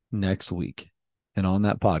next week. And on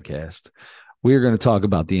that podcast, we are going to talk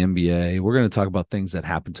about the NBA. We're going to talk about things that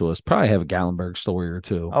happened to us. Probably have a Gallenberg story or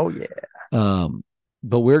two. Oh, yeah.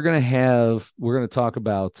 But we're going to talk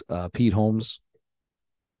about Pete Holmes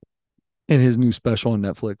and his new special on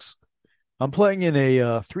Netflix. I'm playing in a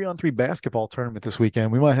 3-on-3 basketball tournament this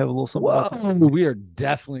weekend. We might have a little something. Whoa, we are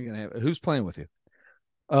definitely going to have. Who's playing with you?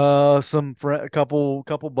 A couple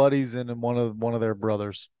buddies and one of their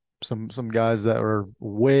brothers. Some guys that are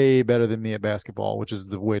way better than me at basketball, which is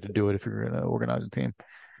the way to do it if you're going to organize a team.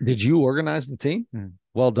 Did you organize the team?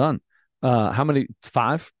 Well done. How many?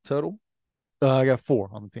 5 total? I got 4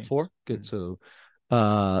 on the team. 4? Good. So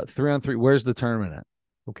 3-on-3. Where's the tournament at?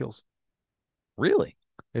 Oak Hills. Really?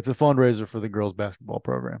 It's a fundraiser for the girls basketball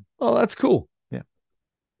program. Oh, that's cool. Yeah.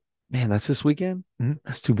 Man, that's this weekend? Mm-hmm.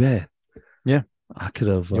 That's too bad. Yeah. I could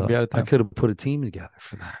have put a team together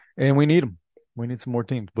for that. And we need them. We need some more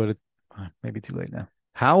teams, but it's maybe too late now.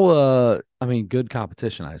 How good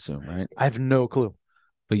competition, I assume, right? I have no clue.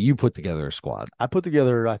 But you put together a squad. I put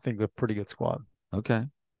together, I think, a pretty good squad. Okay.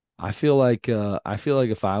 I feel like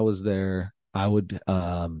if I was there, I would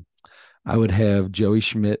have Joey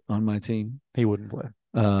Schmidt on my team. He wouldn't play.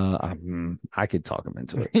 I could talk him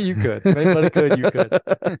into it. You could. If anybody could, you could.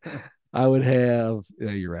 I would have.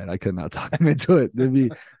 Yeah, you're right. I could not talk him into it.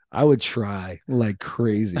 I would try like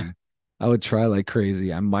crazy.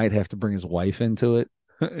 I might have to bring his wife into it.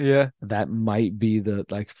 Yeah, that might be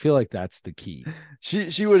I feel like that's the key.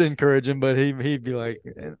 She would encourage him, but he'd be like,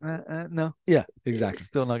 no. Yeah, exactly.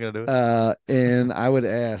 Still not gonna do it. And I would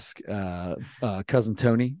ask cousin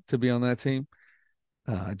Tony to be on that team.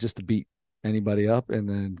 just to beat anybody up and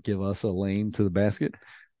then give us a lane to the basket.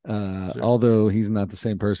 Sure. Although he's not the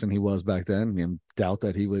same person he was back then, I doubt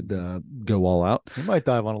that he would go all out. He might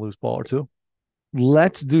dive on a loose ball or two.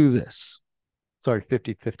 Let's do this. Sorry,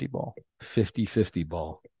 50-50 ball. 50-50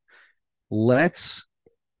 ball. Let's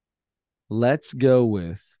go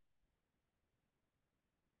with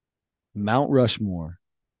Mount Rushmore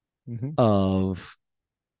Mm-hmm. of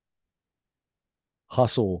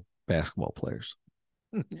hustle basketball players.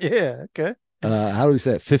 Yeah, okay. How do we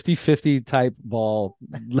say it? 50-50 type ball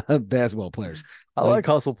basketball players. I like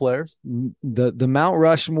hustle players. The Mount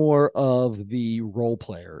Rushmore of the role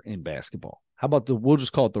player in basketball. How about we'll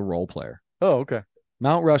just call it the role player. Oh, okay.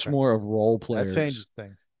 Mount Rushmore of role players. That changes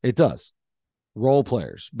things. It does. Role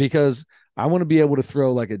players. Because I want to be able to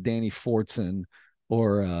throw like a Danny Fortson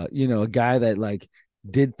or a guy that like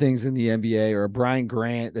did things in the NBA, or a Brian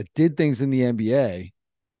Grant that did things in the NBA.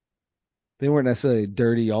 They weren't necessarily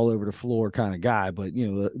dirty all over the floor kind of guy, but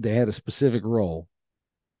they had a specific role,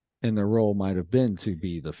 and their role might have been to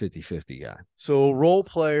be the 50-50 guy. So role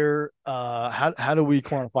player, how do we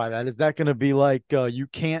quantify that? Is that going to be like you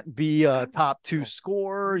can't be a top 2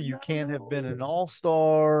 scorer, you can't have been an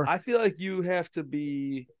all-star? I feel like you have to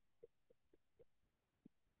be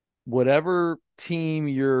whatever team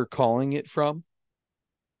you're calling it from.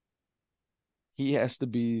 He has to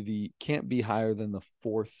be can't be higher than the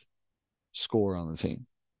 4th score on the team.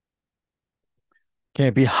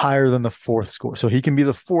 Can't be higher than the 4th score. So he can be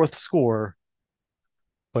the 4th scorer,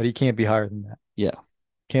 but he can't be higher than that. Yeah.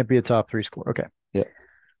 Can't be a top 3 scorer. Okay. Yeah.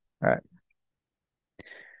 All right.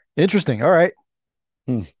 Interesting. All right.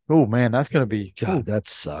 Oh man, that's gonna be God. That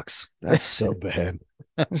sucks. That's so bad.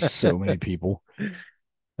 There's so many people.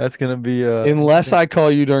 That's gonna be unless I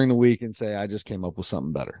call you during the week and say I just came up with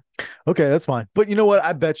something better. Okay, that's fine. But you know what?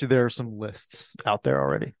 I bet you there are some lists out there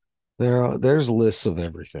already. There's lists of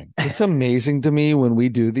everything. It's amazing to me when we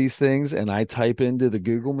do these things and I type into the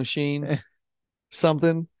Google machine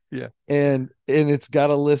something. Yeah. And it's got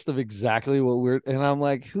a list of exactly what and I'm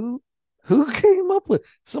like, who came up with?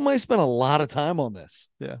 Somebody spent a lot of time on this.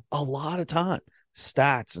 Yeah. A lot of time.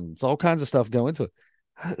 Stats and it's all kinds of stuff go into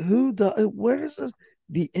it. Where does this?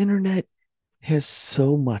 The internet has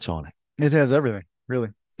so much on it. It has everything, really.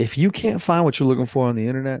 If you can't find what you're looking for on the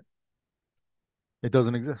internet, it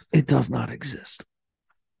doesn't exist. It does not exist.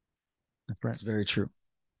 That's right. That's very true.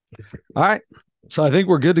 All right. So I think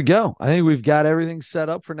we're good to go. I think we've got everything set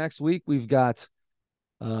up for next week. We've got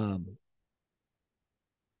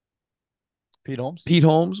Pete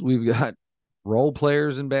Holmes. We've got role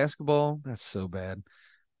players in basketball. That's so bad.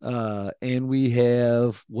 And we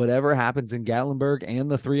have whatever happens in Gatlinburg and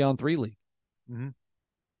the 3-on-3 league. Mm-hmm.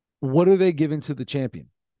 What are they giving to the champion?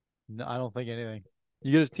 No, I don't think anything.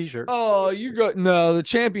 You get a T-shirt. Oh, no, the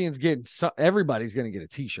champion's getting everybody's going to get a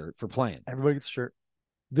T-shirt for playing. Everybody gets a shirt.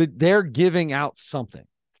 They're giving out something.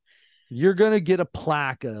 You're going to get a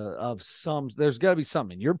plaque of some. There's got to be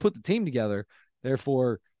something. You're put the team together.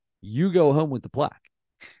 Therefore, you go home with the plaque.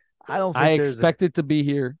 I expect it to be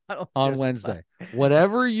here on Wednesday.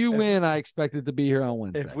 Whatever you win, I expect it to be here on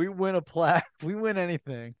Wednesday. If we win a plaque, if we win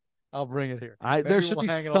anything, I'll bring it here. There should be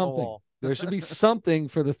something. There should be something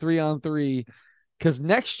for the 3-on-3. Because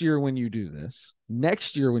next year when you do this,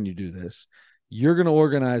 you're going to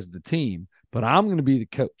organize the team, but I'm going to be the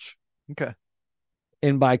coach. Okay.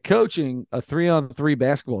 And by coaching a 3-on-3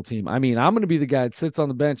 basketball team, I mean, I'm going to be the guy that sits on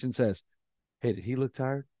the bench and says, hey, did he look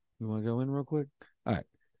tired? You want to go in real quick? All right.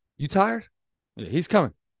 You tired? Yeah, he's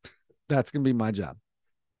coming. That's going to be my job.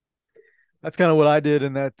 That's kind of what I did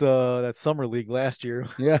in that summer league last year.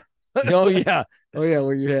 Yeah. Oh, yeah.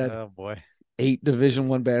 Where you had 8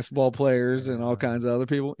 Division I basketball players and all kinds of other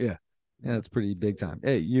people. Yeah. Yeah, that's pretty big time.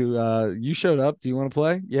 Hey, you showed up. Do you want to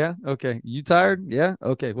play? Yeah. Okay. You tired? Yeah.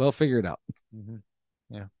 Okay. Well, figure it out. Mm-hmm.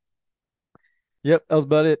 Yeah. Yep. That was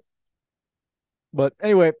about it. But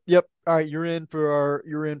anyway, yep. All right. You're in for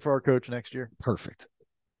our coach next year. Perfect.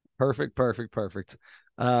 All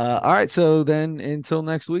right. So then until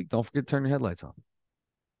next week, don't forget to turn your headlights on.